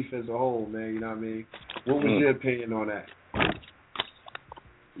Coast beef as a whole, man, you know what I mean? What was your opinion on that?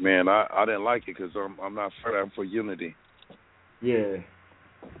 Man, I didn't like it because I'm not for that. I'm for unity. Yeah.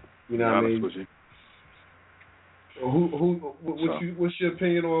 You know what I mean? With you. What's your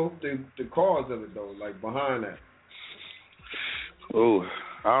opinion on the cause of it, though, like behind that? Oh,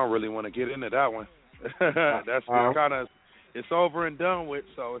 I don't really want to get into that one. That's kind of, it's over and done with,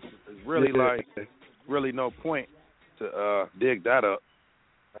 so it's really really no point to dig that up.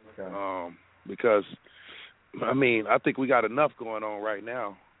 Okay. Because, I think we got enough going on right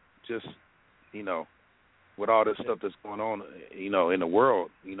now, just, with all this stuff that's going on, in the world,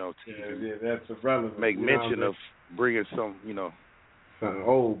 to that's irrelevant. Make mention of bringing some, something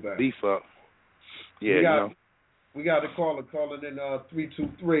old back. Beef up. Yeah, we got a caller calling in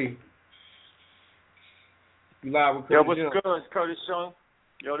 323. You live with Curtis Yo, what's Young. good? It's Curtis Young.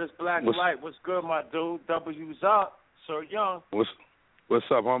 Yo, this Black Light. What's good, my dude? W's up. Sir Young. What's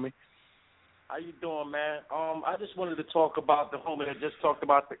up, homie? How you doing, man? I just wanted to talk about the homie that just talked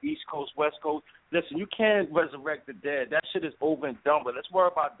about the East Coast, West Coast. Listen, you can't resurrect the dead. That shit is over and done with. Let's worry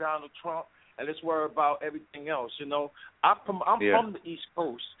about Donald Trump, and let's worry about everything else, I'm from the East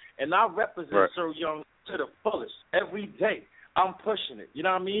Coast, and I represent Sir Young to the fullest every day. I'm pushing it, you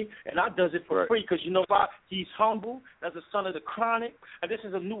know what I mean? And I does it for free because you know why? He's humble as a son of the Chronic, and this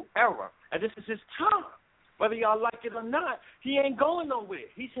is a new era, and this is his time. Whether y'all like it or not, he ain't going nowhere.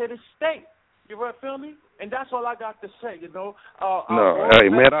 He's here to stay. You feel me? And that's all I got to say, No, hey,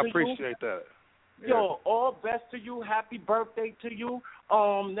 man, I appreciate that. Yo, all best to you. Happy birthday to you.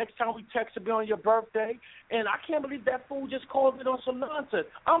 Next time we text, it'll be on your birthday. And I can't believe that fool just called it on some nonsense.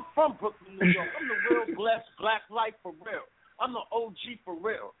 I'm from Brooklyn, New York. I'm the real blessed Black Light for real. I'm the OG for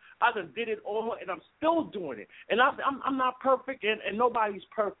real. I done did it all, and I'm still doing it. And I'm not perfect, and nobody's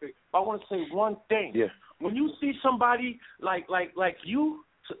perfect. But I want to say one thing. Yeah. When you see somebody like you,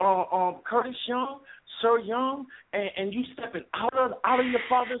 Curtis Young, Sir Young, and you stepping out of your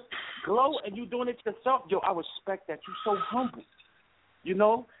father's glow, and you doing it yourself, yo, I respect that. You so humble,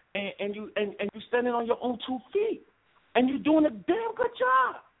 and you standing on your own 2 feet, and you doing a damn good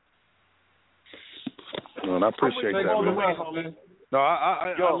job. No, and I appreciate that, man. No,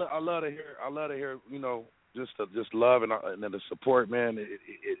 I love to hear, just love and the support, man. Man,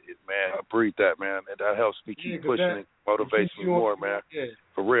 I breathe that, man, and that helps me keep pushing and motivates me more, man. Yeah.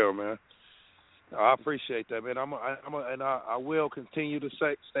 For real, man. I appreciate that, man. I will continue to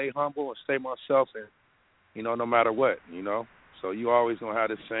stay humble and stay myself, and no matter what, So you always gonna have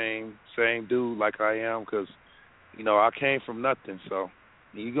the same dude like I am, because I came from nothing. So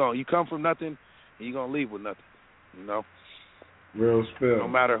you come from nothing, and you gonna leave with nothing, Real spill. No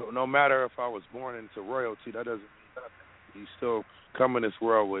matter if I was born into royalty, that doesn't mean nothing. You still come in this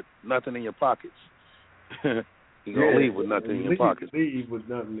world with nothing in your pockets. You gonna leave with nothing in your pockets. Leave with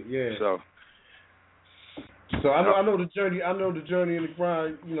nothing. Yeah. So I know the journey. I know the journey and the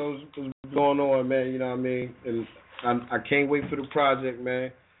grind. You know, is going on, man. You know what I mean? And I can't wait for the project,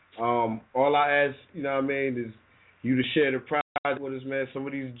 man. All I ask, you know what I mean, is you to share the project with us, man. Some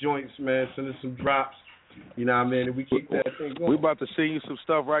of these joints, man. Send us some drops. You know what I mean? And we keep that thing going. We about to send you some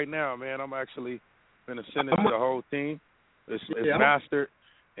stuff right now, man. I'm actually gonna send it to the whole team. It's mastered,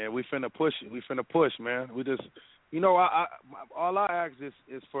 and we finna push it. We finna push, man. We just, you know, all I ask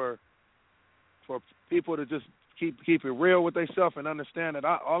is for people to just keep it real with themselves and understand that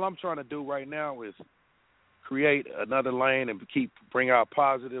all I'm trying to do right now is create another lane and bring out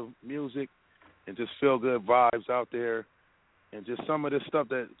positive music and just feel good vibes out there, and just some of this stuff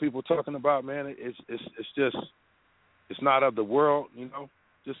that people talking about, man. It's just it's not of the world, you know.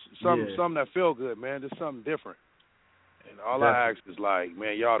 Just something that feel good, man. Just something different. And all I ask is, like,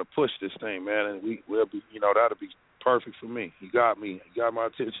 man, y'all to push this thing, man, and we'll be, you know, that'll be perfect for me. You got me. You got my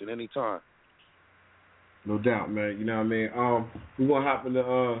attention anytime. No doubt, man. You know what I mean? We're going to hop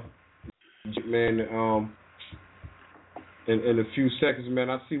into, man, in a few seconds, man.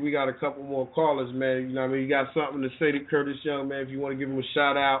 I see we got a couple more callers, man. You know what I mean? You got something to say to Curtis Young, man, if you want to give him a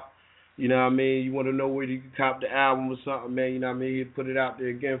shout-out. You know what I mean? You want to know where you can cop the album or something, man. You know what I mean? He'll put it out there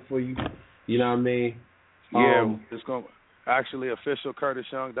again for you. You know what I mean? Yeah, it's going to actually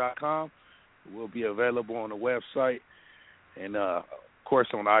officialcurtisyoung.com. It will be available on the website and, of course,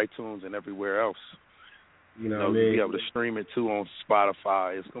 on iTunes and everywhere else. You know what I mean? You'll be able to stream it, too, on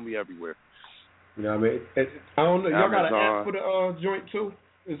Spotify. It's going to be everywhere. You know what I mean? I don't know. Y'all got an app for the joint, too?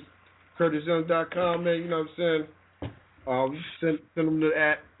 It's curtisyoung.com, man. You know what I'm saying? Send them the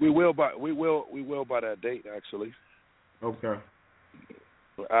app. We will by that date, actually. Okay.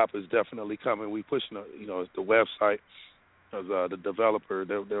 The app is definitely coming. We pushing the website because the developer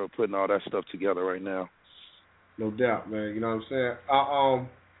they're putting all that stuff together right now. No doubt, man. You know what I'm saying?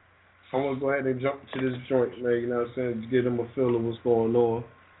 I want to go ahead and jump to this joint, man. You know what I'm saying? Give them a feel of what's going on.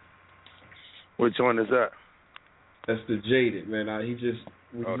 What joint is that? That's the Jaded, man. The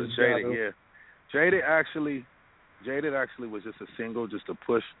Jaded, yeah. Jaded actually was just a single, just a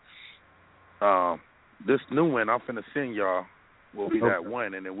push. This new one I'm finna send y'all will be that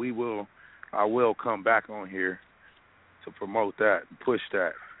one, and then I will come back on here to promote that and push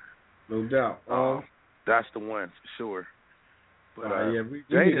that. No doubt. That's the one for sure. But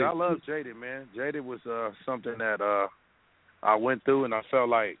Jaded, I love Jaded, man. Jaded was something that I went through, and I felt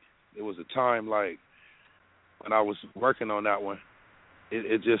like it was a time, like when I was working on that one.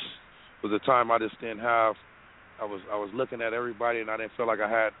 It just was a time I just didn't have. I was looking at everybody, and I didn't feel like I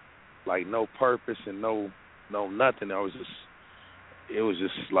had like no purpose and no nothing. It was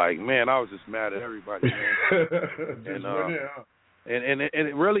just like, man, I was just mad at everybody, man. and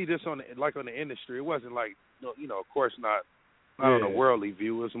it really just on the industry. It wasn't like, you know, of course not on a worldly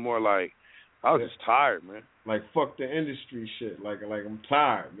view. It was more like I was just tired, man. Like fuck the industry shit. Like I'm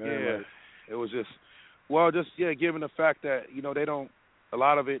tired, man. Yeah. Like, it was given the fact that, you know, it's a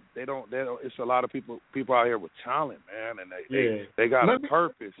lot of people out here with talent, man, and they got a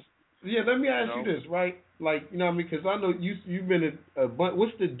purpose. Yeah, let me ask you this, right? Like, you know what I mean? Because I know you've been a bunch.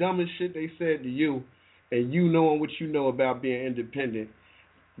 What's the dumbest shit they said to you, and you knowing what you know about being independent,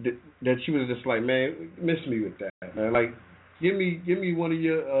 that you was just like, man, miss me with that, man. Like, give me one of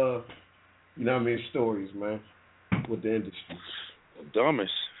your, you know what I mean, stories, man, with the industry. The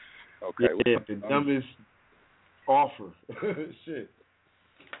dumbest. Okay. Yeah, the dumbest offer. Shit.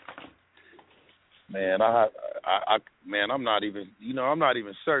 Man, I'm not even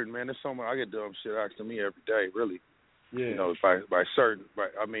certain, man. There's so much, I get dumb shit asked to me every day, really. Yeah. You know, by certain,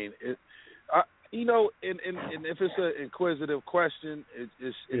 I mean, you know, and if it's an inquisitive question,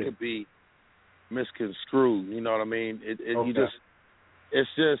 it could be misconstrued. You know what I mean? It's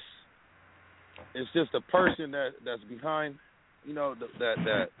just a person that's behind. You know,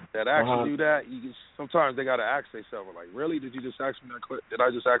 that actually do that. Sometimes they gotta ask themselves, like, really? Did you just ask me that question? Did I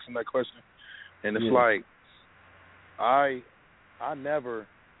just ask them that question? And it's like, I never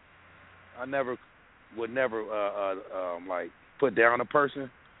would like put down a person.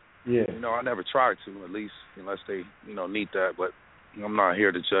 Yeah. You know, I never tried to, at least, unless they, you know, need that. But I'm not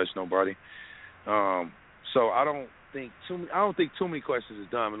here to judge nobody. So I don't think too many questions is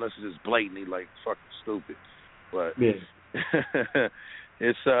dumb unless it's just blatantly like fucking stupid. But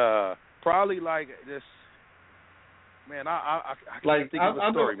it's probably like this. Man, I can't think of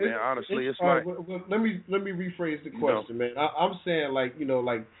a story, man. Honestly, it's like. Well, let me rephrase the question, man. I'm saying, like, you know,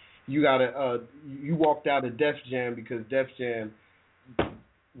 like you walked out of Def Jam because Def Jam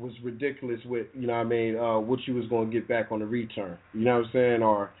was ridiculous with, you know what I mean, what you was going to get back on the return. You know what I'm saying?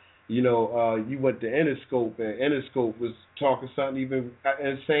 Or, you know, you went to Interscope, and Interscope was talking something even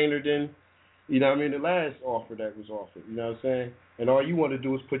insaner than, you know what I mean, the last offer that was offered. You know what I'm saying? And all you want to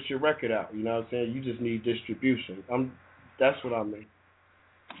do is put your record out. You know what I'm saying? You just need distribution. That's what I mean.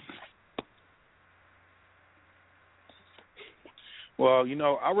 Well, you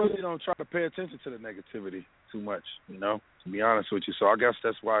know, I really don't try to pay attention to the negativity too much, you know, to be honest with you. So I guess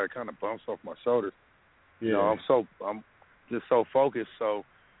that's why it kind of bumps off my shoulders. Yeah. You know, I'm just so focused, so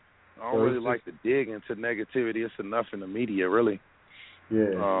I don't really like to dig into negativity. It's enough in the media, really.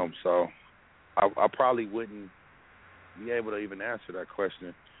 Yeah. So I probably wouldn't be able to even answer that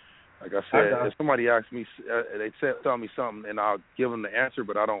question. Like I said, if somebody asks me, tell me something, and I'll give them the answer,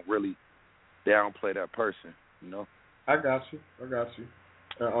 but I don't really downplay that person, you know. I got you.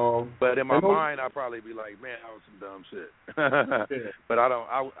 But in my mind, I'd probably be like, man, that was some dumb shit. Yeah. But I don't.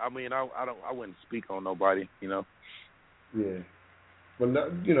 I wouldn't speak on nobody, you know. Yeah. But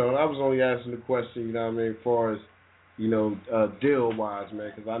you know, I was only asking the question, you know what I mean, as far as, you know, deal wise,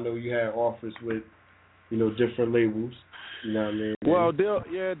 man, because I know you had offers with, you know, different labels. You know what I mean? Well,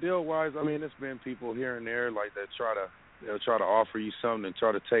 deal wise, I mean, it's been people here and there like that they'll try to offer you something and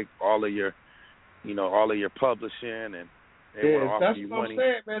try to take all of your publishing and they want to offer you money.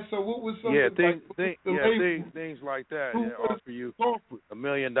 That's what I'm saying, man. So what was something things like that. They offer you $1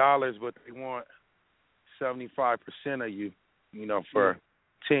 million, but they want 75% of you, you know, for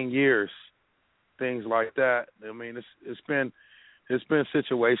 10 years. Things like that. I mean, it's been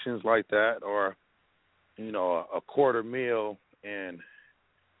situations like that, or, you know, a $250,000 and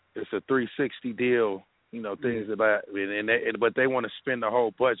it's a 360 deal, you know, things of that. But they want to spend the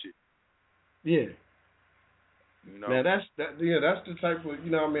whole budget. Yeah. You know. Now that's the type of,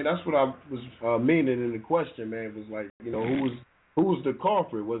 you know what I mean, that's what I was meaning in the question, man. Was like, you know, who was the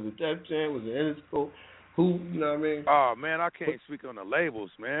culprit? Was it Def Jam? Was it Interscope? Who, you know what I mean? Oh man, I can't speak on the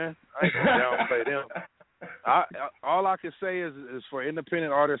labels, man. I ain't gonna downplay them. All I can say is for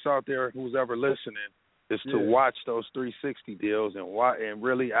independent artists out there who's ever listening, is to watch those 360 deals and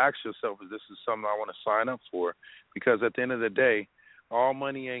really ask yourself, if this is something I want to sign up for? Because at the end of the day, all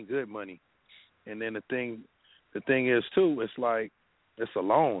money ain't good money. And then the thing is too, it's like it's a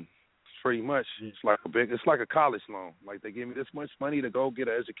loan. Pretty much, it's like a college loan. Like they give me this much money to go get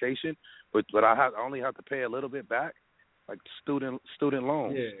an education, but I only have to pay a little bit back, like student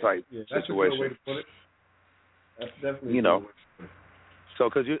loan type situation. That's a good way to put it. That's definitely, you know. So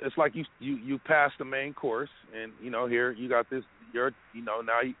because it's like you pass the main course, and you know, here you got this.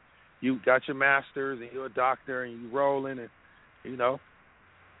 Now you got your master's and you're a doctor and you rolling, and you know,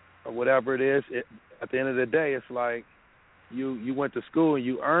 or whatever it is. At the end of the day, it's like you went to school and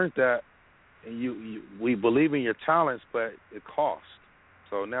you earned that. And we believe in your talents, but it costs.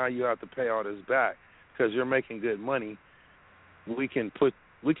 So now you have to pay all this back because you're making good money. We can put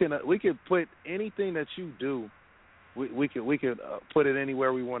anything that you do. We can put it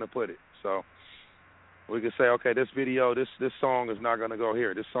anywhere we want to put it. So we can say, okay, this video, this song is not going to go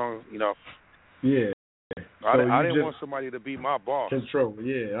here. This song, you know. Yeah. I didn't want somebody to be my boss. Control.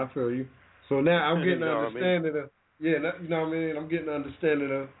 Yeah, I feel you. So now I'm getting an understanding of. Yeah, you know what I mean? I'm getting an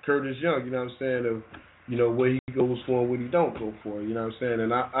understanding of Curtis Young, you know what I'm saying, of, you know, what he goes for and what he don't go for, you know what I'm saying?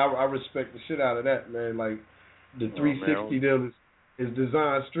 And I respect the shit out of that, man. Like, the 360 deal is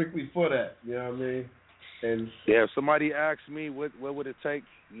designed strictly for that, you know what I mean? And yeah, if somebody asks me what would it take,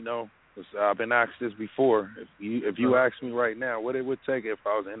 you know, I've been asked this before. If you ask me right now what it would take if I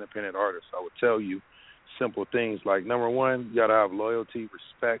was an independent artist, I would tell you simple things like, number one, you got to have loyalty,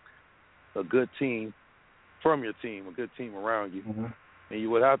 respect, a good team from your team, a good team around you. Mm-hmm. And you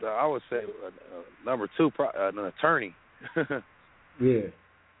would have to, I would say, number two, an attorney. Yeah.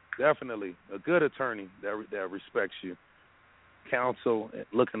 Definitely. A good attorney that respects you. Counsel,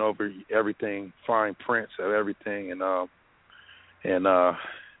 looking over everything, fine prints of everything, and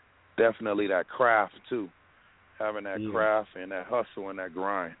definitely that craft, too. Having that craft and that hustle and that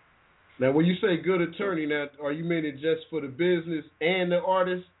grind. Now, when you say good attorney, now, are you meaning just for the business and the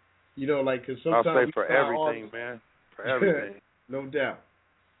artist? You know, like, because sometimes I'll say for everything, man. For everything. No doubt.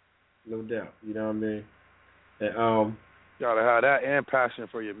 You know what I mean? And, you gotta have that and passion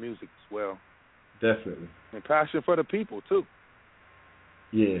for your music as well. Definitely. And passion for the people too.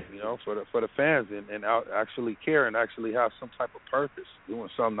 Yeah. You know, for the fans and actually care and actually have some type of purpose, doing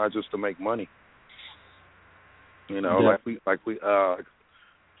something not just to make money. You know, like we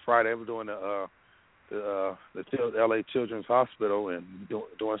Friday we're doing the LA Children's Hospital and doing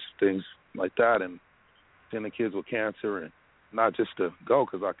some things like that, and sending kids with cancer and not just to go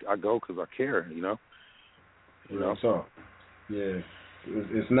because I go because I care, you know. You know. So, yeah,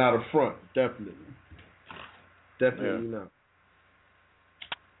 it's not a front, definitely not.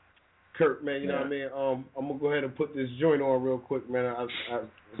 Kurt, man, you know what I mean. I'm gonna go ahead and put this joint on real quick, man.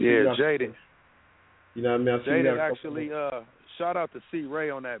 Jaded. You know what I mean. Jaded actually. Shout out to C Ray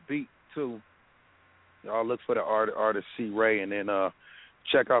on that beat too. Y'all look for the artist C Ray, and then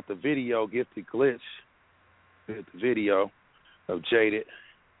check out the video, Gifted Glitch. The video of Jaded.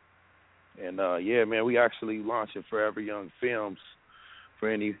 And yeah, man, we actually launching Forever Young Films for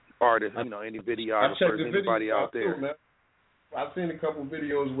any artist, you know, any videographers, anybody out there. Too, man. I've seen a couple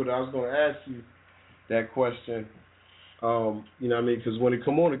videos where I was going to ask you that question. You know what I mean? Because when it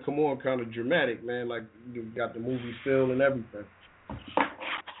come on kind of dramatic, man. Like you got the movie feel and everything.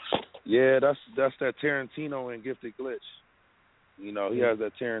 Yeah, that's that Tarantino and Gifted Glitch. You know, he has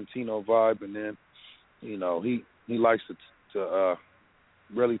that Tarantino vibe, and then, you know, he likes to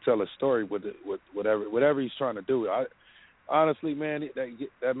really tell a story with whatever he's trying to do. Honestly, man,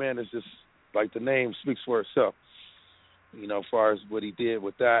 that man is just like the name speaks for itself. You know, as far as what he did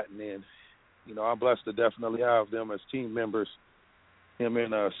with that, and then, you know, I'm blessed to definitely have them as team members. Him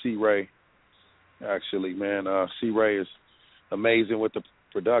and C Ray. Actually, man, C Ray is amazing with the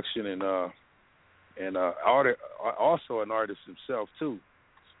production and also an artist himself too.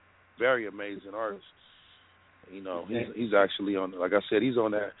 Very amazing artist. You know, he's actually on, like I said, he's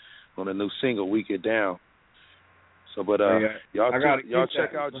on the new single "We Get Down." So, but y'all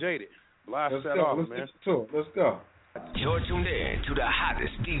check out Jaded. Blast that off, man. Let's go. You're tuned in to the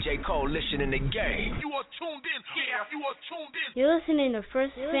hottest DJ coalition in the game. You are tuned in. Yeah, you are tuned in. You're listening to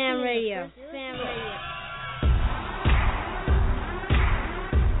First Fam Radio.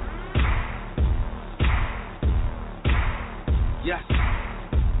 Yes.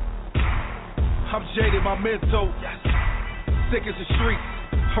 I'm jaded, my mental. Yes. Sick as the streets.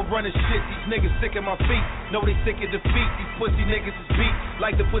 I'm running shit, these niggas sick at my feet. Know they sick of defeat, these pussy niggas is beat.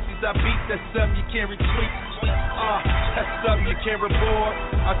 Like the pussies I beat, that's something you can't retweet. That's something you can't report.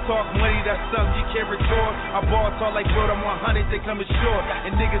 I talk money, that's something you can't retort. I ball talk like bro, I'm 100, they coming short.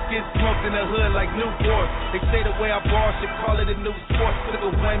 And niggas get smoked in the hood like Newport. They say the way I ball should call it a new sport. Took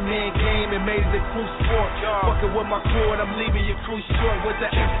a one-man game and made it a crew sport. Fucking with my crew and I'm leaving your crew short. With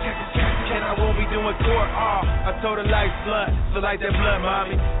the and I won't be doing court. I told her life's blunt, so like that blood,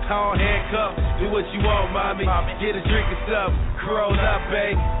 mommy. I don't handcuff, do what you want, mommy. Get a drink or something, roll up,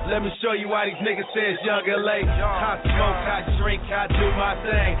 babe. Let me show you why these niggas say it's young LA. I smoke, I drink, I do my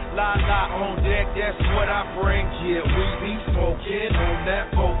thing. La on deck, that's what I bring. Yeah, we be smoking on that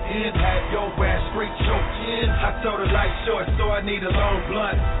potent. Have your ass straight choking. I told her life short, so I need a long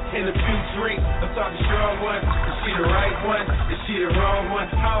blunt and a few drinks. I'm talking strong one. Is she the right one? Is she the wrong one?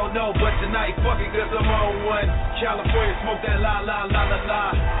 I don't know, but tonight, fuck it, cause I'm on one. California smoke that la la la la la.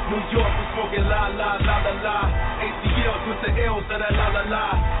 New York was smoking la la la la la. ATLs with the L's of that la la la.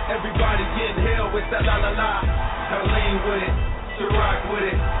 Everybody getting hell with that la la la. I lean with it, to rock with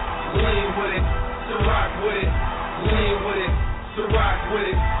it. Lean with it, to rock with it. Lean with it, to rock with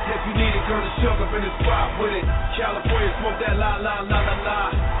it. If you need it, girl, to show up in the spot with it. California smoke that la la la la la.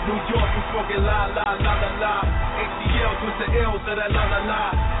 New York was smoking la la la la la. ATLs with the L's of that la la la.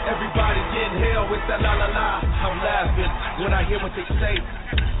 Everybody getting hell with that la la la. I'm laughing when I hear what they say.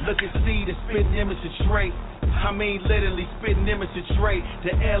 Look and see the spitting image of Dre. I mean literally spitting image of Dre.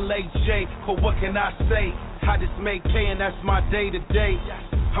 The LAJ, but what can I say? I just make K and that's my day to day.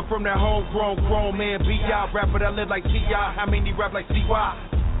 I'm from that homegrown grown man B.I. rapper that live like T.I. How many rap like C.Y.?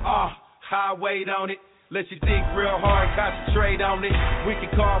 I wait on it. Let you think real hard, concentrate on it. We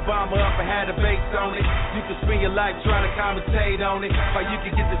can call Obama up and have debates on it. You can spend your life trying to commentate on it. Or you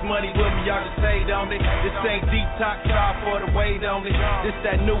can get this money with me, y'all just paid on it. This ain't detox, y'all for the weight on it. This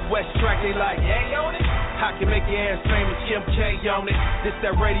that new West track, they like, yay on it? I can make your ass famous, Kim K on it. This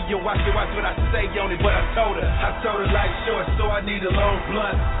that radio, watch what I say on it. But I told her life short, so I need a long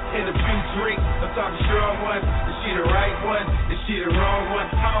blunt and a few drinks. I'm talking strong one. Is she the right one? Is she the wrong one?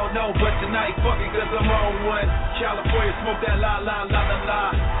 I don't know, but tonight, fuck it, cause I'm on one. California smoke that la la la la la.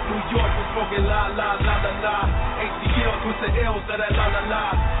 New York was smoking la la la la la. ATLs with the L's of that la la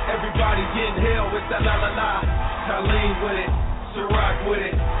la. Everybody getting hell with that la la la. I lean with it, to rock with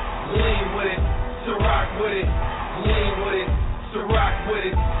it. Lean with it, to rock with it. Lean with it, to rock with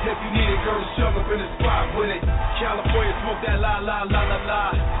it. If you need it, girl, to show up in the spot with it. California smoke that la la la la la.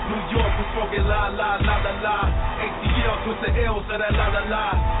 New York was smoking la la la la la. ATLs with the L's of that la la la.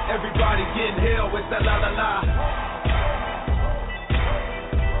 Everybody getting hell with that la la la.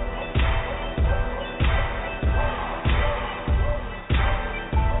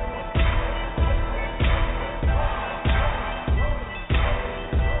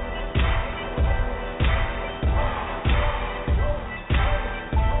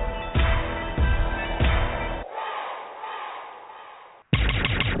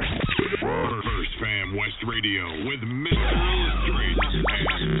 Radio with Mr. Illustrates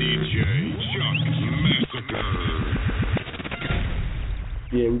and DJ Chuck Massacre.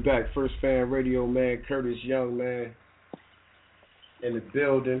 Yeah, we back. First Fan Radio, man. Curtis Young, man, in the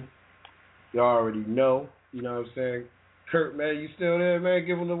building. Y'all already know. You know what I'm saying? Kurt, man, you still there, man?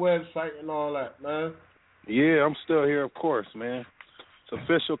 Give them the website and all that, man. Yeah, I'm still here, of course, man. It's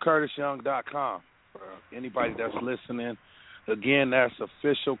officialcurtisyoung.com. For anybody that's listening, again, that's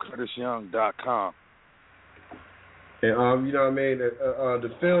officialcurtisyoung.com. And you know what I mean, the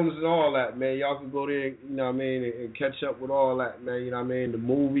films and all that, man. Y'all can go there, you know what I mean, and catch up with all that, man. You know what I mean, the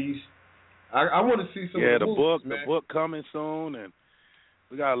movies. I want to see some. Yeah, of the movies, the book coming soon, and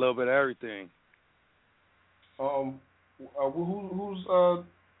we got a little bit of everything. Who's the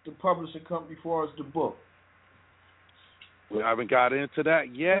publishing company for us the book? We haven't got into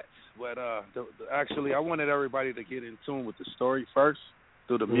that yet, but actually, I wanted everybody to get in tune with the story first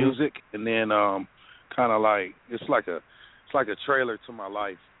through the music, and then kind of like it's like a trailer to my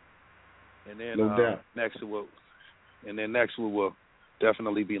life, and then next we will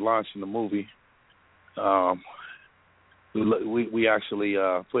definitely be launching the movie. We actually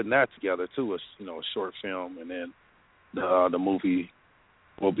putting that together too, a short film, and then the movie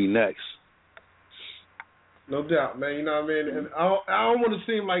will be next. No doubt, man. You know what I mean? And I don't want to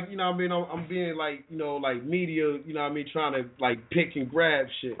seem like, you know what I mean, I'm being like, like media, you know what I mean, trying to like pick and grab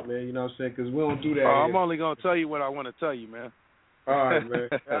shit, man. You know what I'm saying? Because we don't do that. I'm only going to tell you what I want to tell you, man. All right, man.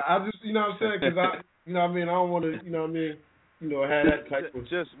 I just, you know what I'm saying? Because you know what I mean, I don't want to, you know what I mean, have that type of...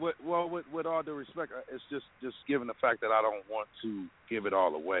 Just, with all due respect, it's just given the fact that I don't want to give it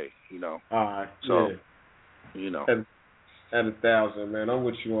all away, All right, so, yeah. At 1,000, man. I'm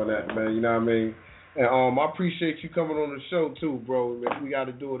with you on that, man. You know what I mean? And I appreciate you coming on the show too, bro. We got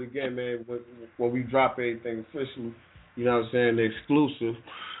to do it again, man. When we drop anything officially, you know what I'm saying, the exclusive.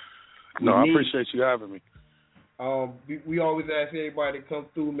 I appreciate you having me. We always ask everybody to come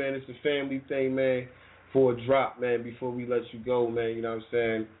through, man. It's a family thing, man. For a drop, man. Before we let you go, man. You know what I'm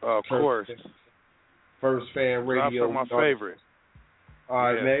saying? Of course. First Fan Radio. That's my favorite. All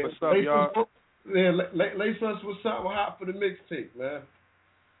right, man. What's up, y'all? Lace us with something hot for the mixtape, man.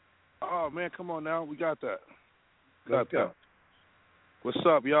 Oh, man, come on now. We got that. Let's go. What's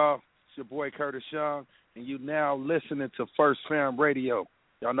up, y'all? It's your boy Curtis Young, and you now listening to First Fam Radio.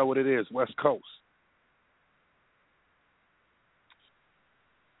 Y'all know what it is, West Coast.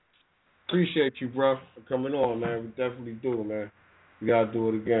 Appreciate you, bro, for coming on, man. We definitely do, man. We got to do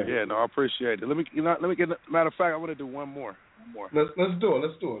it again. Yeah, no, I appreciate it. Let me get, matter of fact, I want to do one more. Let's do it.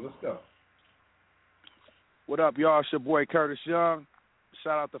 Let's go. What up, y'all? It's your boy Curtis Young.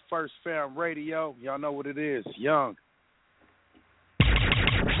 Shout out to First Fam Radio. Y'all know what it is. Young. First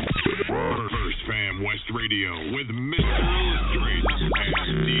Fam West Radio with Mr. Illustrates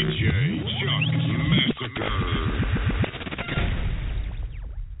and DJ Chuck Massacre.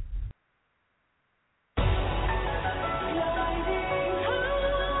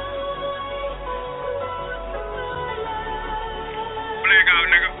 Blackout,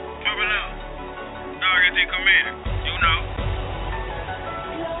 nigga. Triple up. Dog, as he come in. You know.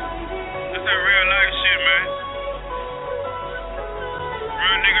 That's that real life shit, man.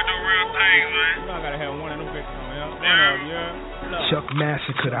 Real nigga do real things, man. You know I gotta have one of them bitches on, yeah. Chuck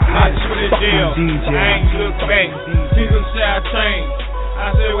Massacre, the hottest fucking DJ. I ain't look back. People say I changed.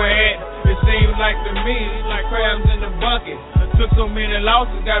 I said, where at? It seems like to me, it's like crabs in the bucket. I took so many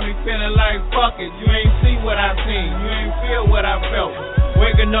losses, got me feeling like fuck it. You ain't see what I seen, you ain't feel what I felt.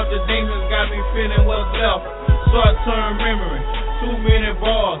 Waking up the demons got me feeling what's left. Short-term memory, too many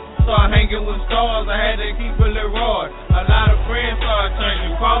bars. Start hanging with stars, I had to keep a little rod. A lot of friends started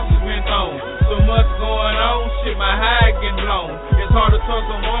changing, crosses went on. So much going on, shit, my hide getting blown. It's hard to trust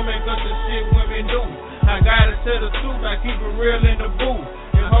a woman cause the shit women do. I gotta tell the truth, I keep it real in the booth.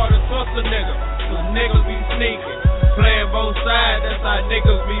 It's hard to trust a nigga, cause niggas be sneaking. Playing both sides, that's how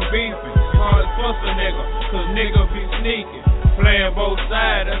niggas be beefing. It's hard to trust a nigga, cause niggas be sneaking. Playing both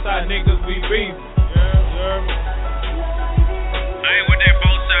sides, that's how niggas be beefing. I ain't with that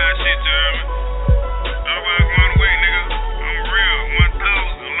both sides shit, you hear me? Everybody one way, nigga. I'm real,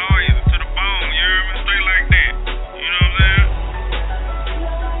 1,000 lawyers to the bone, you hear me? Straight like that. You know what I'm saying?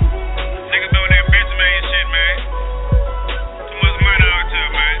 Niggas doing that bitch made shit, man. Too much money out here,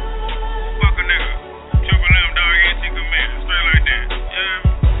 man. Fuck a nigga. Triple M, dog, ain't she commit. Straight like that. You hear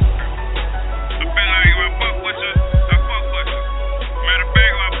me? I feel like if I fuck with you, I fuck with you. Matter of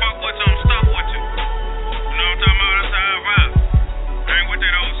fact, if I fuck with you, I'm stuck with you. You know what I'm talking about?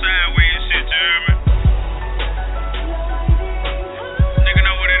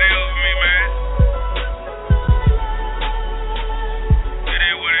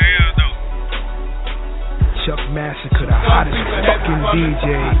 DJ.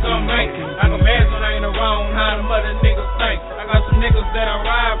 I can imagine I ain't around how the mother niggas think. I got some niggas that I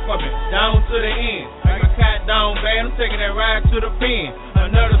ride for me, down to the end. I got cat down bad, I'm taking that ride to the pen.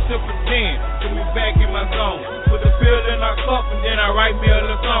 Another sip of gin, put me back in my zone. Put the pill in my cup and then I write me a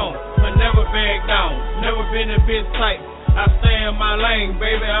little song. I never back down, never been a bitch type. I stay in my lane,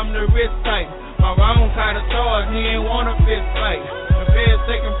 baby, I'm the rich type. My wrong kind of charge, he ain't want a fist fight. The bed's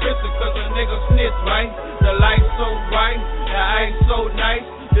taking pictures cause a nigga snitch, right? The lights so bright, the ice so nice.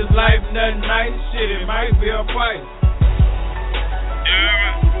 This life nothing nice, shit, it might be a price.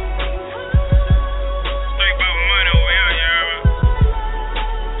 Yeah, think about money over here, yeah.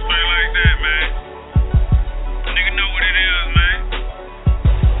 Straight like that, man. Nigga know what it is, man.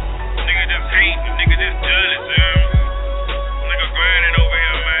 Nigga just hating, nigga just jealous, yeah. Nigga grinding over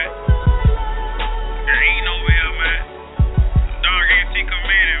here, man. Nigga eating over here, man. Dog AT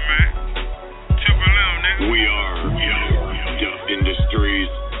committed, man. Triple M, nigga. We are Duff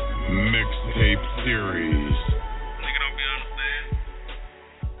Industries Mixtape Series. Nigga don't be understand.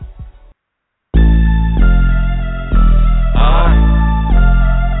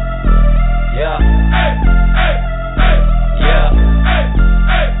 Yeah.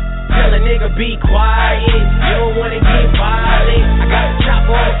 Tell a nigga be quiet. You don't wanna get violent. I got the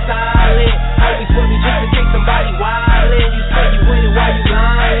chopper on silent. Always with me just in case somebody wildin'. You say you with it while you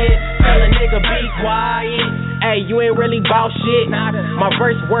lying. Tell a nigga be quiet. Hey, you ain't really bout shit. My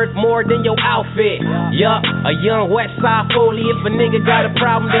verse worth more than your outfit. Yup, a young Westside Foley. If a nigga got a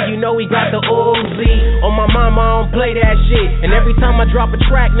problem, then you know he got the Uzi. On my mama, I don't play that shit. And every time I drop a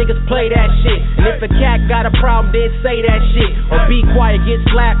track, niggas play that shit. And if a cat got a problem, then say that shit. Or be quiet, get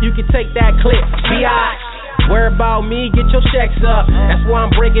slapped, you can take that clip. B.I. Worry about me, get your checks up. That's why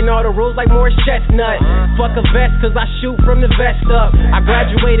I'm breaking all the rules like Morris Chestnut. Fuck a vest, cause I shoot from the vest up. I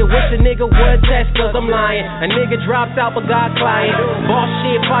graduated, wish a nigga would test, cause I'm lying. A nigga dropped out but got client. Boss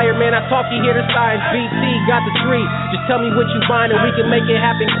shit, fireman, I talk, you hear the science. BT got the tree, just tell me what you buying and we can make it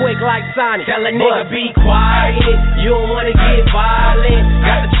happen quick like Sonic. Tell a nigga be quiet, you don't wanna get violent.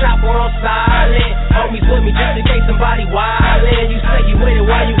 Got the chopper on silent. Homies with me just in case somebody wildin'. You say you with it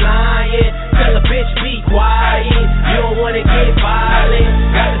while you lying. Tell a bitch be quiet. You don't wanna get violent.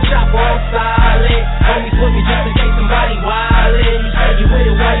 Got the chopper on silent. Homies with me just in case somebody wildin'. You say you with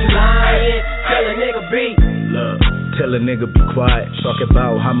it while you lying. Tell a nigga be. Look, tell a nigga be quiet. Talk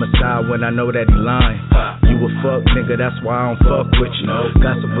about homicide when I know that he lying. You a fuck nigga, that's why I don't fuck with you.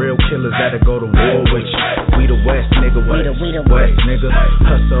 Got some real killers that'll go to war with you. We the West nigga, West nigga.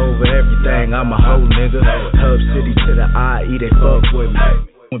 Hustle over everything, I'm a hoe nigga. Hub City to the IE, they fuck with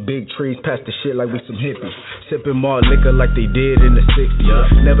me. When big trees pass the shit like we some hippies. Sipping more liquor like they did in the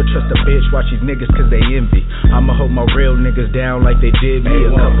 60s. Never trust a bitch, watch these niggas cause they envy. I'ma hold my real niggas down like they did me.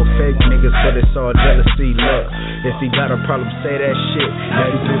 A couple fake niggas, but it's all jealousy. Look, if he got a problem, say that shit.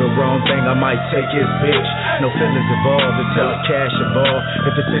 If he do the wrong thing, I might take his bitch. No feelings involved until it's cash involved.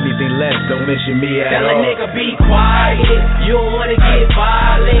 If it's anything less, don't mention me at all. Tell a nigga be quiet, you don't wanna get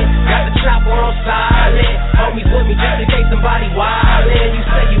violent. Got the chopper on silent. Homies with me just in case somebody wildin'. You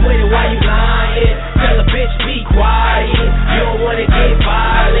say you with it while you lying. Tell a bitch be quiet. You don't wanna get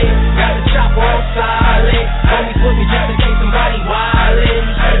violent. Got the chopper on silent. Homies with me just in case somebody wildin'.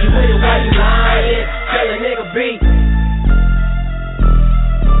 You say you with it while you lying. Tell a nigga be.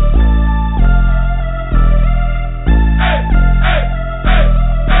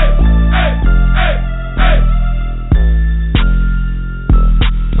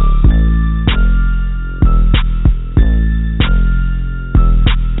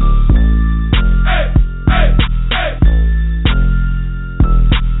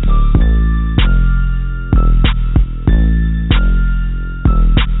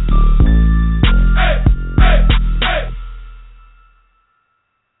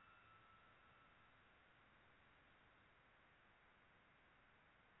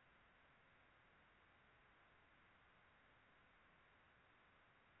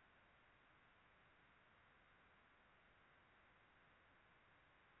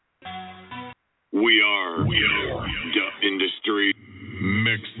 We are Duff Industry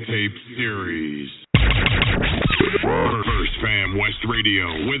Mixtape Series. First Fam West Radio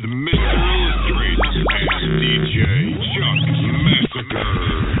with Mr. Illustrate and DJ Chuck Massacre.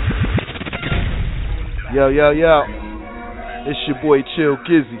 Yo. It's your boy Chill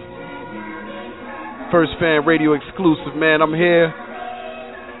Kizzy. First Fam Radio exclusive, man. I'm here.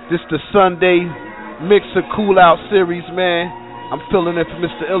 This the Sunday Mixer Cool Out series, man. I'm filling in for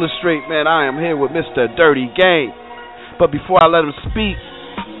Mr. Illustrate, man. I am here with Mr. Dirty Game. But before I let him speak,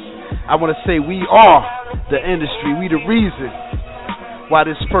 I want to say we are the industry. We the reason why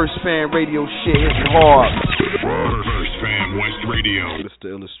this First Fam Radio shit hitting hard. First Fam Fam West Radio.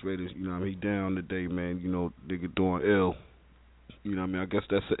 Mr. Illustrator, you know what I mean? He down today, man. You know, nigga doing ill. You know what I mean? I guess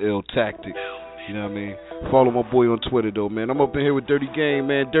that's an ill tactic. You know what I mean? Follow my boy on Twitter, though, man. I'm up in here with Dirty Game,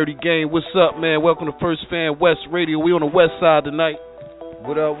 man. Dirty Game, what's up, man? Welcome to First Fam West Radio. We on the west side tonight.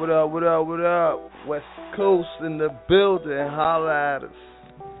 What up, what up, what up, what up? West Coast in the building. Holla at us.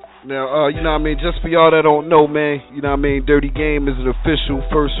 Now, you know what I mean? Just for y'all that don't know, man, you know what I mean? Dirty Game is an official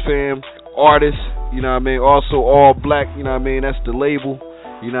First Fam artist. You know what I mean? Also all black, you know what I mean? That's the label.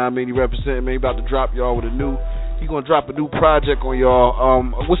 You know what I mean? He representing me, about to drop y'all with he gonna drop a new project on y'all.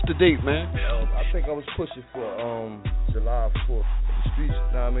 What's the date, man? I think I was pushing for July 4th. The Streets,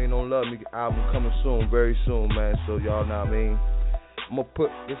 you know what I mean? Don't Love Me album coming soon, very soon, man. So y'all know what I mean? I'm gonna put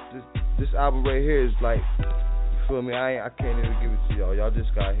this album right here is like, you feel me? I can't even give it to y'all. Y'all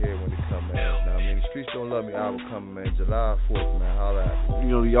just got here when it come, man. You know what I mean? The Streets Don't Love Me album coming, man. July 4th, man. Holla at me. You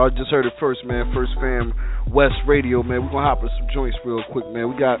know, y'all just heard it first, man. First Fam West Radio, man. We're gonna hop with some joints real quick,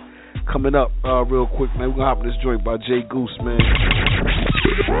 man. We got coming up real quick, man. We're gonna hop with this joint by Jay Goose, man.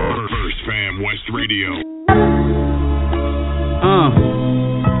 First Fam West Radio.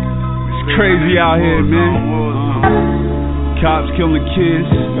 It's crazy out here, man. Cops killing kids,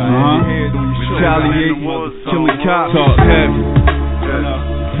 retaliate, killing cops, talk heavy,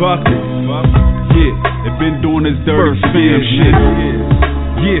 fuck it, yeah, they been doing this dirty fam shit,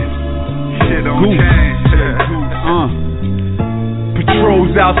 yeah, shit on change,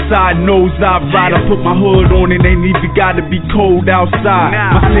 patrols outside, nose I ride, I put my hood on and ain't even gotta be cold outside.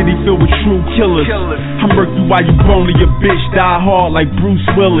 My city filled with true killers. I murk you while you bony, your bitch die hard like Bruce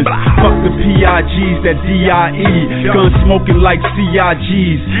Willis. Fuck the PIGs, that DIE, gun smoking like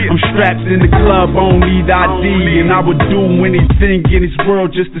CIGs. I'm strapped in the club, I don't need ID, and I would do anything in this world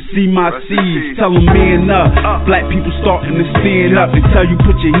just to see my seeds. Tell them man up, black people starting to stand up. They tell you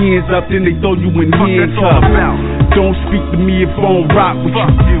put your hands up, then they throw you in handcuffs. Don't speak to me if I don't rock with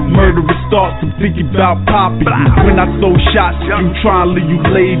you. Murderous thoughts, I'm thinking about popping you. When I throw shots at you, try and leave you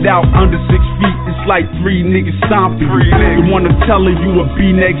laid out under 6 feet. It's like 3 niggas stomping you. The one I'm telling you will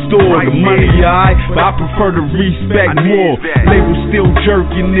be next door. The money alright, but I prefer to respect more. Label still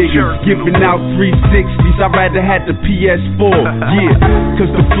jerking niggas, giving out 360s. I'd rather had the PS4, yeah.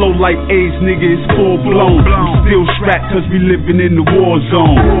 Cause the flow like AIDS, nigga, is full blown. We still strapped cause we living in the war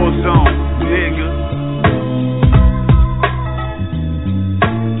zone. War zone, nigga.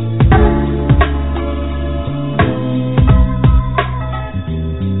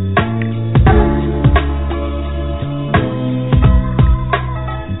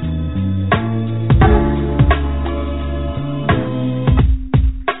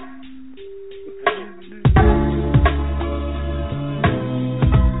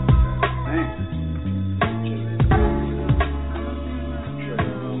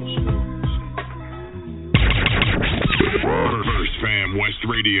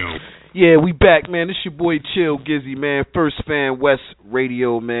 Yeah, we back, man. This your boy Chill Gizzy, man. First Fam West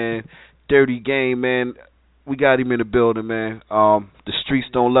Radio, man. Dirty Game, man. We got him in the building, man. The Streets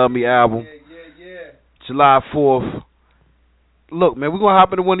Don't Love Me album. July 4th. Look, man, we're going to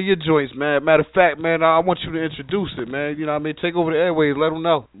hop into one of your joints, man. Matter of fact, man, I want you to introduce it, man. You know what I mean? Take over the airways. Let them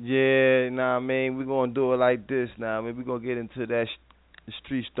know. Yeah, nah, man. We're going to do it like this now. I mean, we're going to get into that The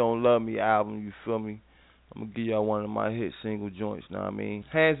Streets Don't Love Me album, you feel me? I'm going to give y'all one of my hit single joints, know what I mean?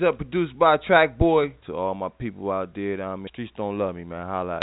 Hands Up, produced by Track Boy. To all my people out there, know what I mean? Streets Don't Love Me, man. Holla.